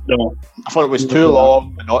thought it was too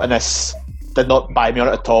long, monotonous. Did not buy me on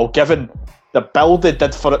it at all. Given the build they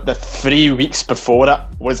did for it the 3 weeks before it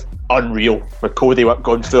was unreal. With Cody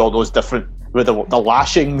going through all those different, with the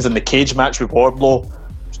lashings and the cage match with Wardlow,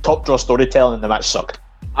 top draw storytelling, and the match sucked.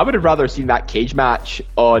 I would have rather seen that cage match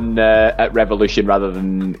on at Revolution rather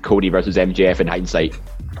than Cody versus MJF in hindsight.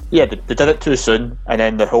 Yeah, they did it too soon, and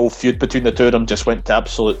then the whole feud between the two of them just went to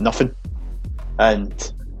absolute nothing.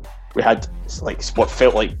 And we had like what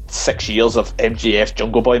felt like 6 years of MJF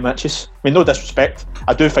Jungle Boy matches. I mean, no disrespect,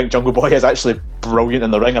 I do think Jungle Boy is actually brilliant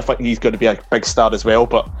in the ring. I think he's going to be a big star as well,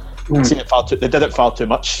 but they did it far too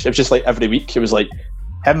much. It was just like every week it was like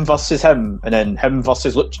him versus him, and then him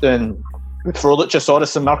versus throw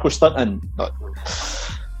Luchasaurus and Marco Stunt. I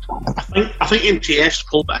think MJF's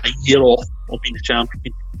called it a year off of being the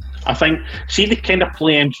champion. I think, see the kind of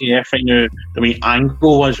play MJF right now, the way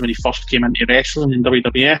Angle was when he first came into wrestling in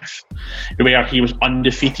WWF, where he was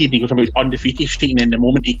undefeated, he goes about his undefeated streak, and then the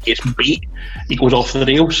moment he gets beat, he goes off the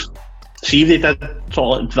rails. See if they did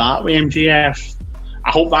sort of like that with MJF.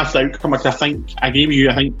 I hope that's the outcome, because I agree with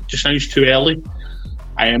you, I think it just sounds too early.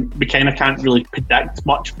 We kind of can't really predict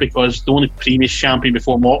much, because the only previous champion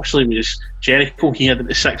before Moxley was Jericho. He had it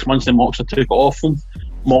the 6 months, then Moxley took it off him.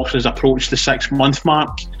 Moxley's approached the 6 month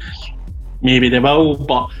mark. Maybe they will,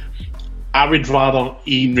 but I would rather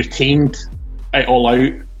he retained it all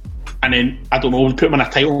out, and then, I don't know, put him in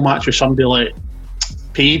a title match with somebody like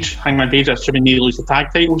Page, Hangman Page, assuming they lose the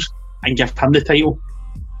tag titles, and give him the title.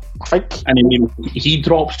 I think, and then he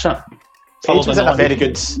drops it. Page was in a very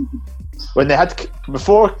good. When they had,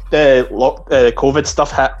 before the COVID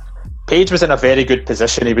stuff hit, Page was in a very good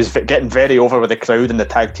position. He was getting very over with the crowd in the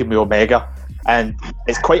tag team with Omega, and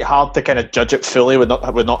it's quite hard to kind of judge it fully with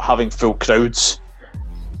not having full crowds.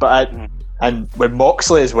 But and with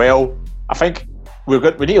Moxley as well, I think we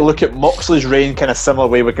need to look at Moxley's reign kind of similar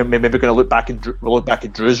way. We're going to look back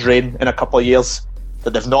at Drew's reign in a couple of years,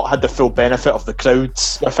 that they've not had the full benefit of the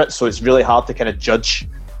crowds with it, so it's really hard to kind of judge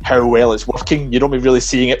how well it's working. You're only really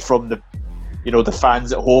seeing it from the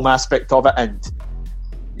fans at home aspect of it, and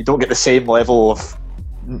you don't get the same level of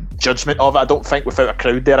judgment of it, I don't think, without a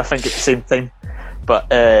crowd there. I think at the same time, but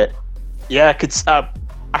yeah, I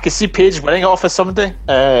could see Page winning it off of somebody.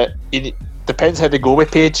 It depends how they go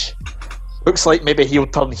with Page. Looks like maybe he'll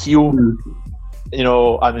turn heel.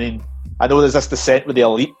 I mean, I know there's this descent with the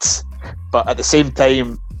Elite, but at the same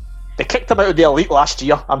time, they kicked him out of the Elite last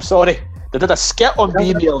year. I'm sorry. They did a skit on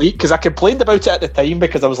being the Elite, because I complained about it at the time,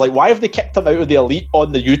 because I was like, why have they kicked him out of the Elite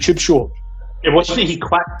on the YouTube show? It wasn't he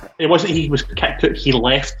quit. It wasn't he was kicked out. He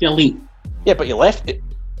left the Elite. Yeah, but he left it.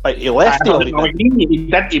 Like, he left the Elite. He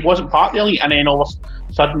did. He wasn't part of the Elite, and then all of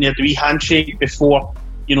a sudden he had the wee handshake before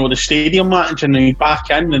the stadium match, and then he's back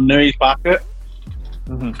in, and now he's back out.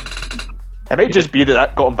 Mm-hmm. It might just be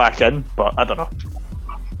that got him back in, but I don't know.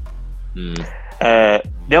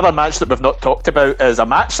 The other match that we've not talked about is a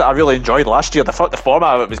match that I really enjoyed last year. I thought the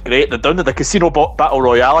format of it was great. They're down to the Casino Battle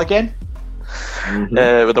Royale again,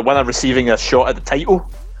 with the winner receiving a shot at the title.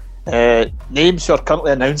 Names who are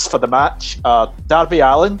currently announced for the match are Darby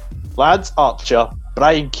Allin, Lance Archer,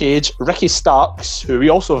 Brian Cage, Ricky Starks, who we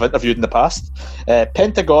also have interviewed in the past,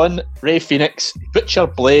 Pentagon, Rey Fenix, Butcher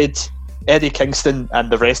Blade, Eddie Kingston, and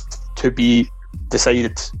the rest to be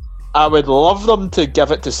decided. I would love them to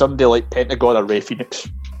give it to somebody like Pentagon or Rey Fenix.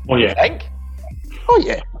 Oh yeah, I think. Oh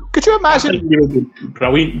yeah, could you imagine? I think they would be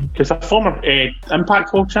brilliant, because they're former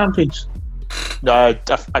Impact World Champions. No,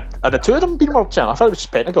 are the two of them been world champions? I thought it was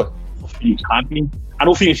just Pentagon. Phoenix had been. I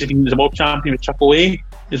know Phoenix has been the world champion with Triple A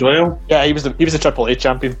as well. Yeah, he was the Triple A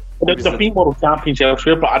champion. They've been world champions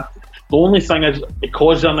elsewhere, but the only thing is,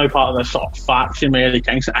 because they're now part of this sort of faction with Eddie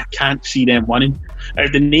Kingston, I can't see them winning. Out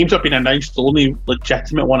of the names that have been announced, the only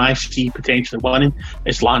legitimate one I see potentially winning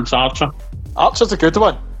is Lance Archer. Archer's a good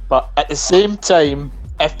one, but at the same time,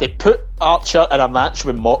 if they put Archer in a match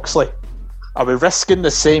with Moxley, are we risking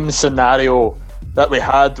the same scenario that we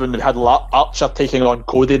had when we had Archer taking on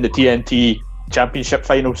Cody in the TNT Championship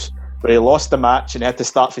Finals, where he lost the match and he had to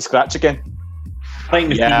start from scratch again? I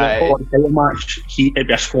think if he got a title match, it'd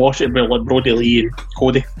be a squash. It'd be like Brody Lee and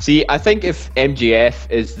Cody. See, I think if MJF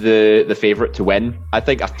is the favourite to win, I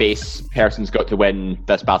think a face person's got to win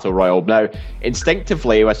this Battle Royal. Now,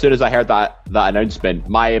 instinctively, as soon as I heard that announcement,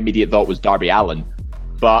 my immediate thought was Darby Allin.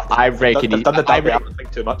 But I reckon they've done the Darby Allin thing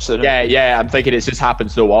too much. Yeah. I'm thinking it's just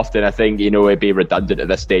happened so often. I think it'd be redundant at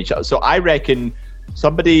this stage. So I reckon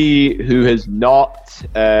somebody who has not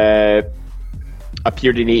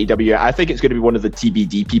appeared in AEW. I think it's going to be one of the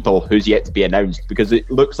TBD people who's yet to be announced, because it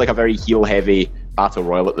looks like a very heel-heavy battle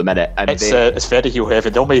royal at the minute. And it's very heel-heavy.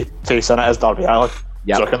 The only face in it is Darby Allin.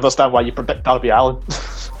 Yep. So I can understand why you predict Darby Allin.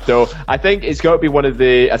 So I think it's got to be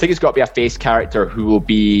I think it's got to be a face character who will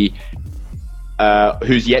be,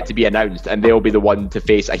 who's yet to be announced, and they'll be the one to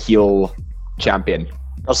face a heel champion.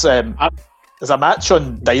 There's a match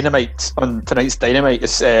on Dynamite, on tonight's Dynamite.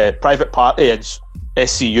 It's Private Party and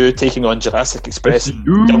SCU taking on Jurassic Express and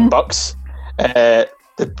Young Bucks. The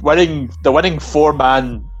winning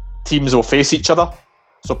 4-man teams will face each other.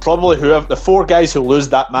 So probably the 4 guys who lose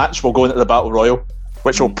that match will go into the Battle Royal,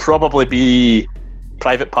 which will probably be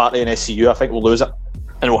Private Party and SCU. I think will lose it.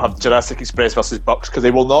 And we'll have Jurassic Express versus Bucks, because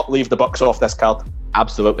they will not leave the Bucks off this card.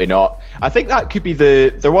 Absolutely not. I think that could be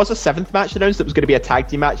there was a 7th match announced that was going to be a tag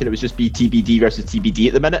team match, and it was just be TBD versus TBD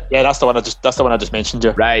at the minute. Yeah, that's the one I just mentioned.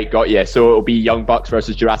 Yeah. Right, got you. So it'll be Young Bucks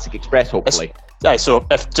versus Jurassic Express, hopefully. So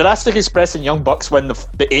if Jurassic Express and Young Bucks win the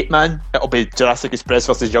 8-man, it'll be Jurassic Express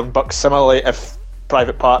versus Young Bucks. Similarly, if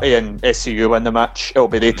Private Party and SCU win the match, it'll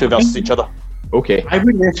be they two versus each other. Okay. I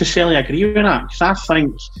wouldn't necessarily agree with that, because I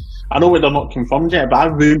think, I know they're not confirmed yet, but I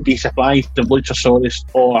wouldn't be surprised if Luchasaurus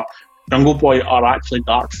or Jungle Boy are actually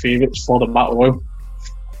dark favourites for the Battle Royal,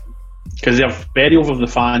 because they're very over the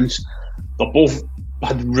fans. They both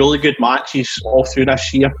had really good matches all through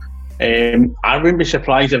this year. I wouldn't be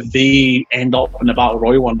surprised if they end up in the Battle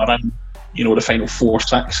Royal and they're in, the final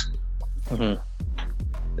 4-6. Mm-hmm.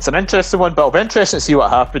 It's an interesting one, but it'll be interesting to see what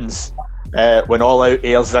happens when All Out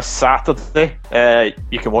airs this Saturday.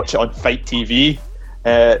 You can watch it on Fight TV.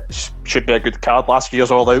 Should be a good card. Last year's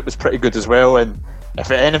All Out was pretty good as well, and if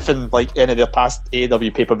it's anything like any of their past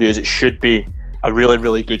AEW pay-per-views, it should be a really,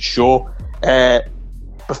 really good show.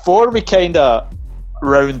 Before we kind of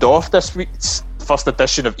round off this week's first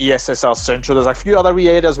edition of ESSR Central, there's a few other wee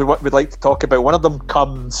areas we'd like to talk about. One of them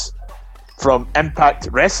comes from Impact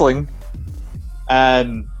Wrestling.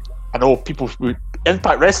 I know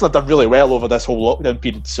Impact Wrestling have done really well over this whole lockdown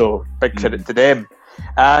period, so big credit to them.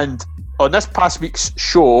 And on this past week's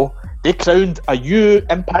show, they crowned a new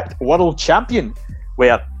Impact World Champion,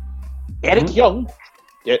 where Eric Young,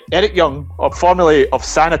 formerly of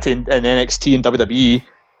Sanity in NXT and WWE,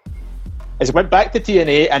 has went back to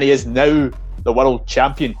TNA, and he is now the World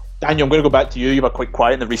Champion. Daniel, I'm going to go back to you. You were quite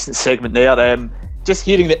quiet in the recent segment there. Just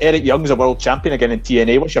hearing that Eric Young's a World Champion again in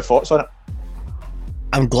TNA, what's your thoughts on it?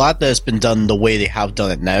 I'm glad that it's been done the way they have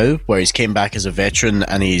done it now, where he's came back as a veteran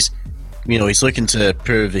and he's looking to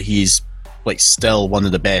prove that he's still one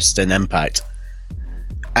of the best in Impact.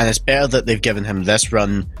 And it's better that they've given him this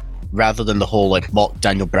run rather than the whole mock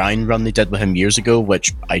Daniel Bryan run they did with him years ago,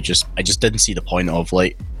 which I just didn't see the point of.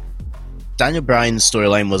 Daniel Bryan's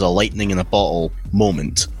storyline was a lightning in a bottle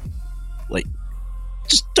moment.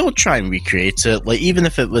 Just don't try and recreate it. Even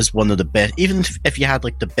if it was one of the best, even if you had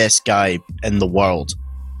the best guy in the world,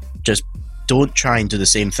 just don't try and do the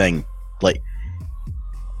same thing.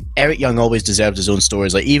 Eric Young always deserved his own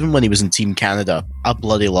stories. Even when he was in Team Canada, I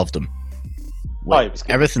bloody loved him.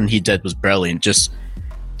 Everything he did was brilliant. Just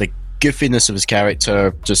the goofiness of his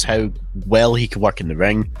character, just how well he could work in the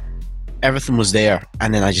ring. Everything was there.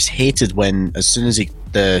 And then I just hated when, as soon as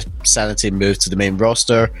the Sanity moved to the main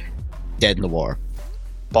roster, dead in the water.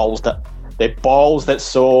 Ballsed it. They ballsed it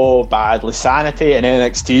so badly. Sanity and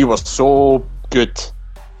NXT were so good.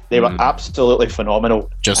 They were absolutely phenomenal.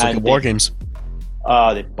 Just like War Games.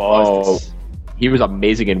 They ballsed it. He was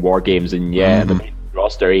amazing in War Games, and the main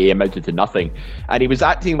roster, he amounted to nothing. And he was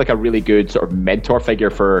acting like a really good sort of mentor figure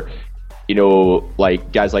for,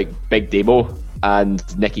 guys like Big Damo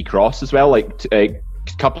and Nikki Cross as well, a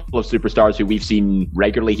couple of superstars who we've seen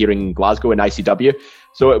regularly here in Glasgow and ICW.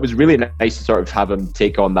 So it was really nice to sort of have him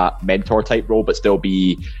take on that mentor type role, but still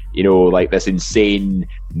be, this insane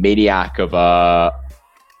maniac of a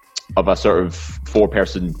sort of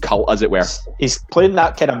 4-person cult, as it were. He's playing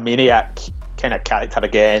that kind of maniac kind of character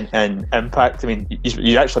again in Impact. I mean,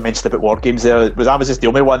 you actually mentioned about War Games there. I was just the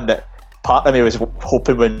only one that part of me was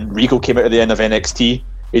hoping when Regal came out at the end of NXT,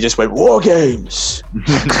 he just went, War Games!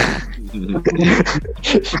 I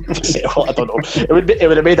don't know. It would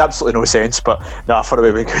have made absolutely no sense, but no, I thought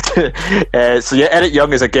it would be good. So yeah, Eric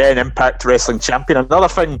Young is again Impact Wrestling Champion. Another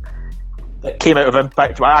thing that came out of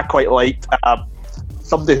Impact that I quite liked,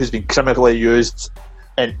 somebody who's been criminally used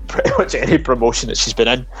in pretty much any promotion that she's been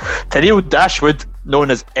in. Tenille Dashwood, known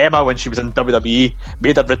as Emma when she was in WWE,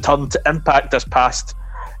 made a return to Impact this past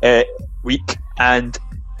week, and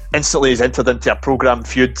instantly is entered into a program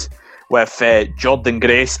feud with Jordan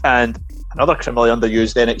Grace and another criminally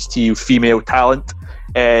underused NXT female talent,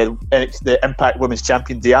 the Impact Women's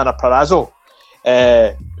Champion Deonna Purrazzo.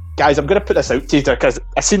 guys, I'm going to put this out to you because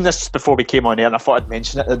I seen this before we came on air and I thought I'd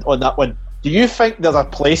mention it on that one. Do you think there's a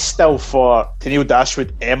place still for Tenille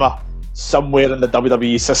Dashwood Emma somewhere in the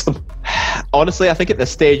WWE system? Honestly, I think at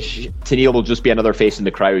this stage, Tenille will just be another face in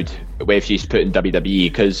the crowd if she's put in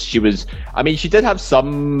WWE, because she was. I mean, she did make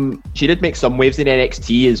some waves in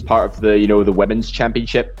NXT as part of the the Women's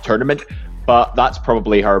Championship tournament, but that's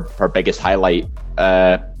probably her biggest highlight.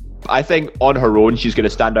 I think on her own, she's going to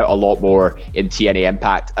stand out a lot more in TNA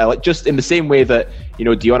Impact. Just in the same way that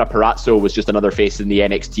Deonna Purrazzo was just another face in the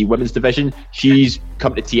NXT Women's division, she's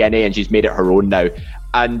come to TNA and she's made it her own now.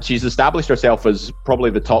 And she's established herself as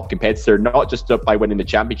probably the top competitor, not just by winning the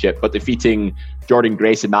championship, but defeating Jordynne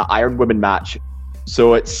Grace in that Iron Woman match.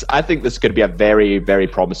 So I think this is going to be a very, very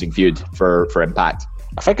promising feud for Impact.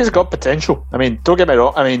 I think it's got potential. I mean, don't get me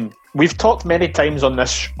wrong. I mean, we've talked many times on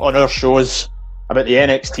our shows about the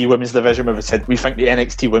NXT Women's Division, where we said we think the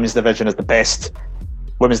NXT Women's Division is the best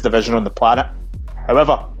women's division on the planet.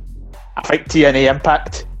 However, I think TNA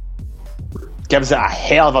Impact gives it a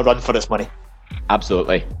hell of a run for its money.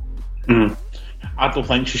 Absolutely. I don't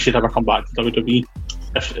think she should ever come back to WWE.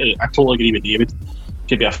 I totally agree with David.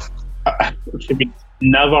 She would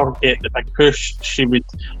never get the big push. She would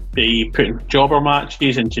be putting jobber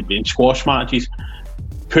matches and she'd be in squash matches.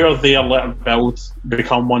 Put her there, let her build,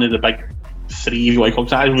 become one of the big three. Because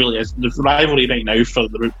that really is the rivalry right now for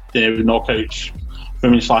the Knockouts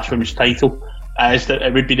women's title. Is that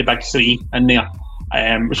it would be the big three in there.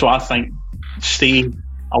 So I think stay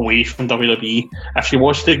away from WWE. If she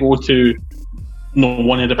wants to go to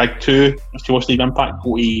one of the big two, if she wants to leave Impact,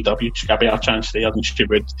 go to AEW. She's got a better chance there than she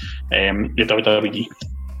would with WWE.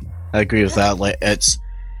 I agree with that. Like it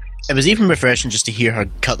was even refreshing just to hear her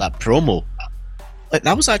cut that promo. Like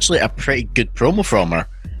that was actually a pretty good promo from her.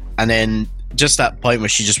 And then just that point where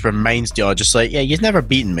she just reminds you, just like, yeah, you've never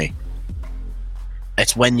beaten me.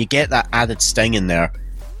 It's when you get that added sting in there,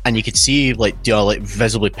 and you could see like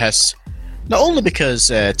visibly pissed. Not only because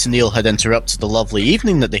Tenille had interrupted the lovely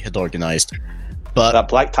evening that they had organised, but that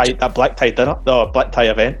black tie dinner, black tie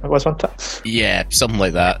event, it was, wasn't it? Yeah, something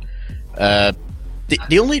like that.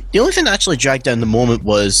 The only thing that actually dragged down the moment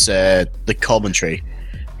was the commentary.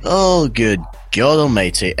 Oh, good God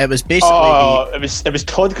Almighty! It was basically it was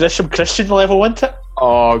Todd Grisham Christian level, wasn't it?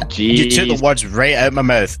 Oh, geez. You took the words right out of my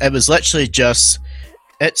mouth. It was literally just,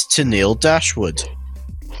 it's Tenille Dashwood.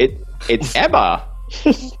 It's Emma.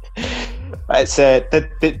 It's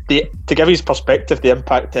to give his perspective, the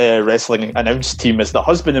Impact Wrestling announced team is the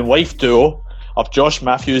husband and wife duo of Josh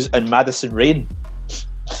Matthews and Madison Rayne.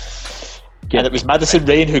 And it was Madison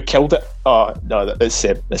Rayne who killed it. Oh no,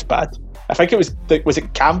 that's bad. I think it was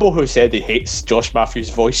it Campbell who said he hates Josh Matthews'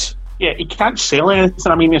 voice. Yeah, he can't sell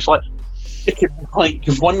anything. I mean, it's like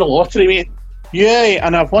you've won the lottery, mate. Yeah,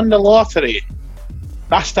 and I've won the lottery.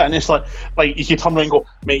 That's it, and it's like you turn around and go,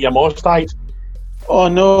 mate, your mom's died. Oh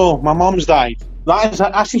no, my mom's died.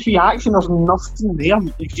 That's his reaction. There's nothing there.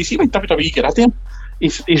 You see when WWE get at him,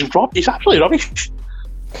 he's absolutely rubbish.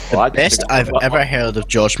 The best I've ever heard of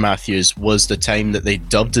Josh Matthews was the time that they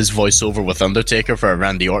dubbed his voiceover with Undertaker for a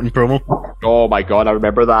Randy Orton promo. Oh my God, I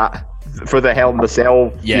remember that. For the Hell in the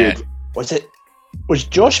Cell feud. Was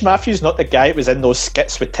Josh Matthews not the guy that was in those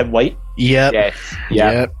skits with Tim White? Yep. Yes.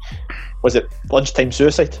 Yep. Was it Lunchtime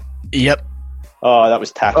Suicide? Yep. Oh, that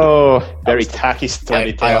was tacky. Oh, very tacky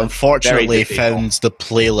storytelling. I unfortunately found the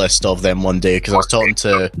playlist of them one day because I was talking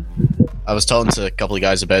to a couple of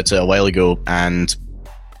guys about it a while ago, and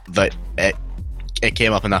that it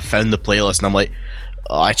came up, and I found the playlist, and I'm like,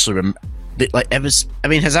 oh, actually, it was. I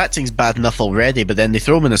mean, his acting's bad enough already, but then they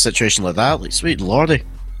throw him in a situation like that. Like, sweet lordy.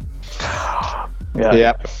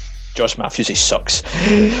 Yeah. Josh Matthews, he sucks.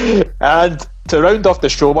 And to round off the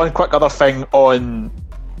show, one quick other thing on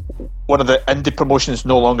one of the indie promotions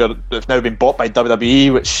that's now been bought by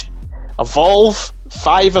WWE, which Evolve.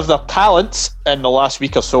 5 of their talents in the last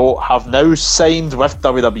week or so have now signed with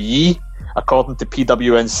WWE, according to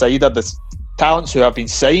PW Insider. The talents who have been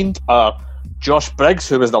signed are Josh Briggs,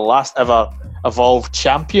 who was the last ever Evolve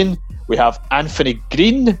champion. We have Anthony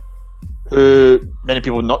Green, who many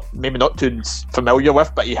people maybe not too familiar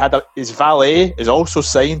with, but his valet is also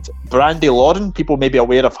signed. Brandy Lauren, people may be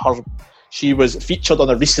aware of her. She was featured on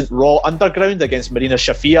a recent Raw Underground against Marina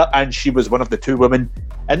Shafir, and she was one of the 2 women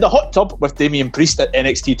in the hot tub with Damian Priest at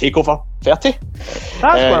NXT TakeOver 30. That's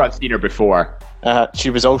where I've seen her before.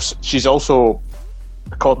 She's also,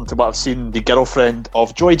 according to what I've seen, the girlfriend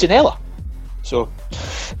of Joey Janela. So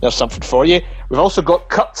there's something for you. We've also got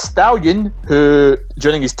Kurt Stallion, who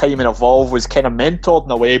during his time in Evolve was kind of mentored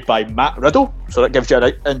in a way by Matt Riddle. So that gives you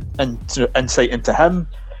an insight into him.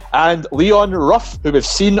 and Leon Ruff, who we've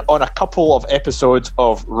seen on a couple of episodes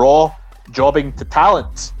of Raw, jobbing to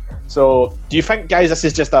talent. So, do you think, guys, this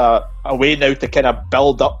is just a way now to kind of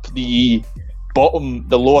build up the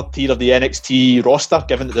lower tier of the NXT roster,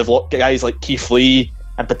 given that they've got guys like Keith Lee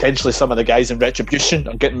and potentially some of the guys in Retribution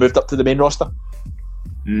are getting moved up to the main roster?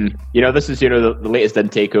 This is the latest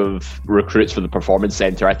intake of recruits for the Performance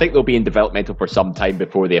Center. I think they'll be in developmental for some time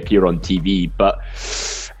before they appear on TV. But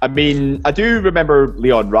I mean, I do remember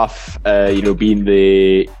Leon Ruff, being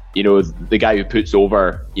the guy who puts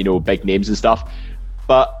over big names and stuff.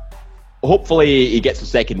 But hopefully he gets a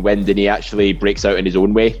second wind and he actually breaks out in his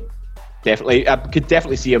own way. Definitely, I could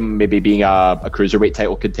definitely see him maybe being a cruiserweight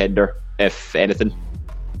title contender, if anything.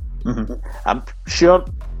 Mm-hmm. I'm sure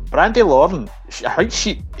Brandy Lauren, I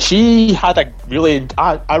think she had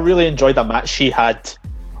I really enjoyed the match she had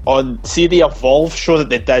on, see, the Evolve show that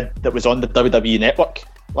they did that was on the WWE Network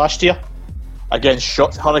last year against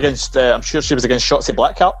I'm sure she was against Shotzi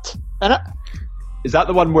Blackheart in it. Is that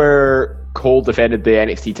the one where Cole defended the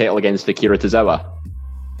NXT title against Akira Tozawa?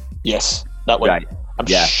 Yes, that one. Right. I'm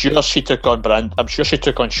sure she took on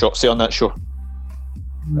Shotzi on that show.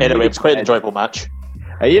 Anyway, it was quite an enjoyable match.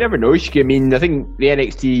 You never know. I mean, I think the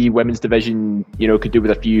NXT women's division, could do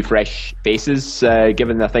with a few fresh faces,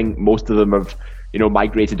 given I think most of them have,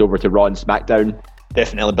 migrated over to Raw and SmackDown.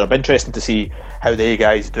 Definitely, but it'll be interesting to see how they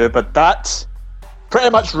guys do. But that pretty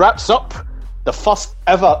much wraps up the first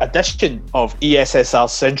ever edition of ESSR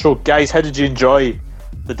Central. Guys, how did you enjoy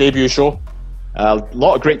the debut show? A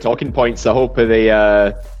lot of great talking points. I hope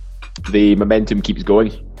the momentum keeps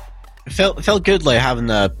going. It felt good, like having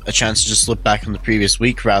a chance to just look back on the previous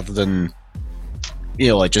week rather than,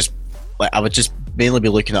 I would just mainly be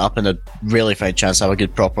looking it up and I'd really find a chance to have a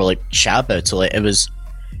good proper chat about it. It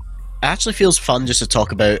actually feels fun just to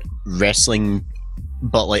talk about wrestling,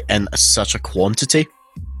 but in such a quantity.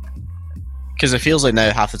 Because it feels like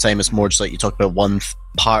now half the time it's more just you talk about one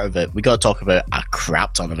part of it. We got to talk about a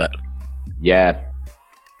crap ton of it. Yeah.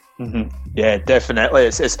 Mm-hmm. Yeah, definitely.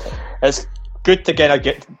 It's good to kind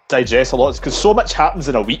of digest a lot because so much happens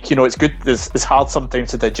in a week. It's good. It's hard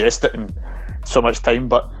sometimes to digest it in so much time.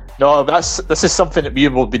 But no, this is something that we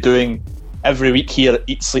will be doing every week here at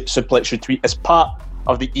Eat Sleep Suplex Retweet as part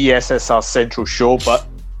of the ESSR Central show. But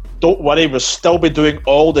don't worry, we'll still be doing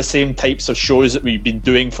all the same types of shows that we've been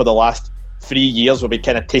doing for the last 3 years, where we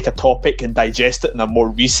kind of take a topic and digest it in a more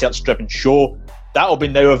research-driven show. That will be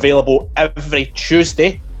now available every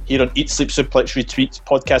Tuesday here on Eat Sleep Suplex Retweet's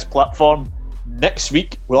podcast platform. Next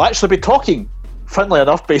week, we'll actually be talking, funnily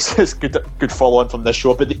enough, basis, good follow-on from this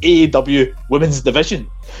show, about the AEW Women's Division.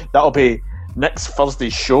 That'll be next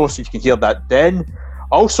Thursday's show, so you can hear that then.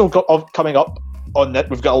 Also, coming up on that,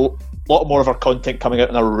 we've got a lot more of our content coming out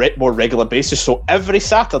on a more regular basis. So every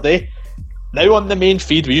Saturday, now on the main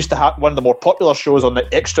feed, we used to have one of the more popular shows on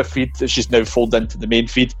the extra feed that's just now folded into the main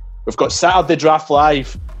feed. We've got Saturday Draft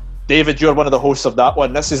Live. David, you're one of the hosts of that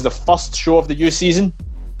one. This is the first show of the new season.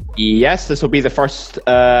 Yes, this will be the first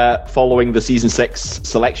following the Season 6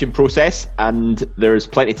 selection process, and there's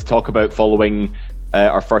plenty to talk about following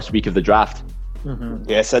our first week of the draft. Mm-hmm.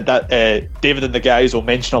 Yes, that David and the guys will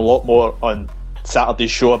mention a lot more on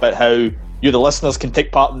Saturday's show about how you, the listeners, can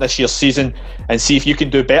take part in this year's season and see if you can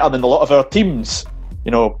do better than a lot of our teams.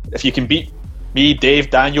 If you can beat me, Dave,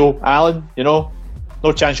 Daniel, Alan,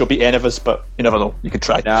 no chance you'll beat any of us, but you never know. You can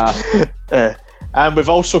try. Nah. And we've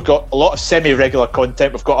also got a lot of semi-regular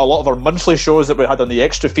content. We've got a lot of our monthly shows that we had on the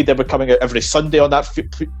extra feed that were coming out every Sunday on that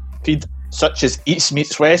feed, such as Eats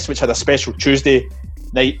Meets West, which had a special Tuesday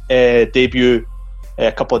night debut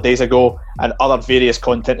a couple of days ago, and other various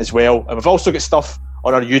content as well. And we've also got stuff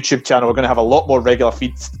on our YouTube channel. We're going to have a lot more regular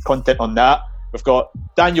feed content on that. We've got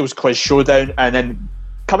Daniel's Quiz Showdown, and then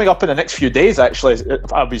coming up in the next few days, actually,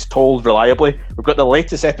 I was told reliably, we've got the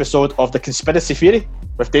latest episode of The Conspiracy Theory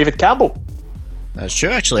with David Campbell. That's true,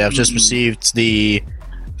 actually. I've just received the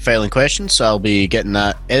filing question, so I'll be getting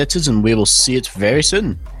that edited and we will see it very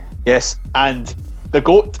soon. Yes, and the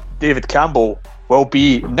GOAT, David Campbell, will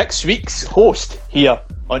be next week's host here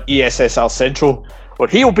on ESSR Central, where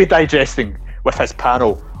he will be digesting with his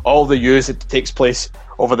panel all the news that takes place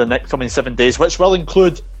over the next coming 7 days, which will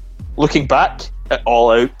include looking back at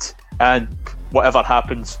All Out and whatever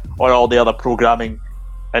happens on all the other programming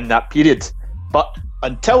in that period. But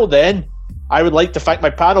until then, I would like to thank my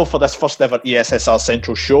panel for this first ever ESSR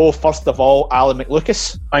Central show. First of all, Alan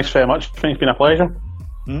McLucas. Thanks very much. It's been a pleasure.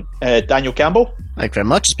 Daniel Campbell. Thank you very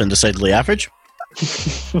much. It's been decidedly average.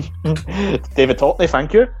 David Hockney,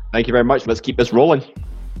 thank you. Thank you very much. Let's keep this rolling.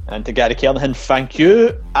 And to Gary Kernahan, thank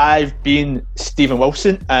you. I've been Stephen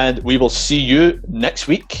Wilson, and we will see you next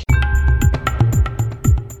week.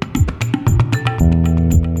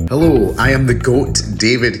 Hello, I am the GOAT,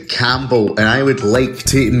 David Campbell, and I would like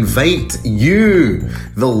to invite you,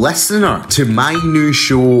 the listener, to my new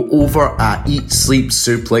show over at Eat, Sleep,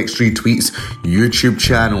 Suplex, Retweets YouTube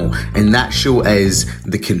channel. And that show is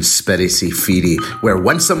The Conspiracy Theory, where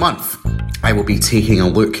once a month, I will be taking a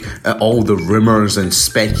look at all the rumours and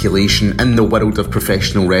speculation in the world of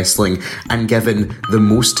professional wrestling and giving the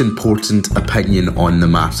most important opinion on the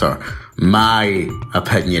matter. My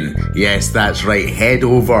opinion. Yes, that's right. Head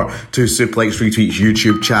over to Suplex Retweets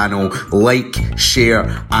YouTube channel, like,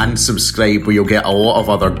 share, and subscribe, where you'll get a lot of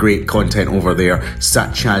other great content over there,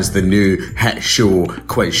 such as the new hit show,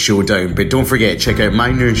 Quiz Showdown. But don't forget, check out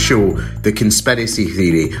my new show, The Conspiracy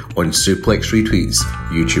Theory, on Suplex Retweets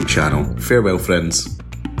YouTube channel. Farewell, friends.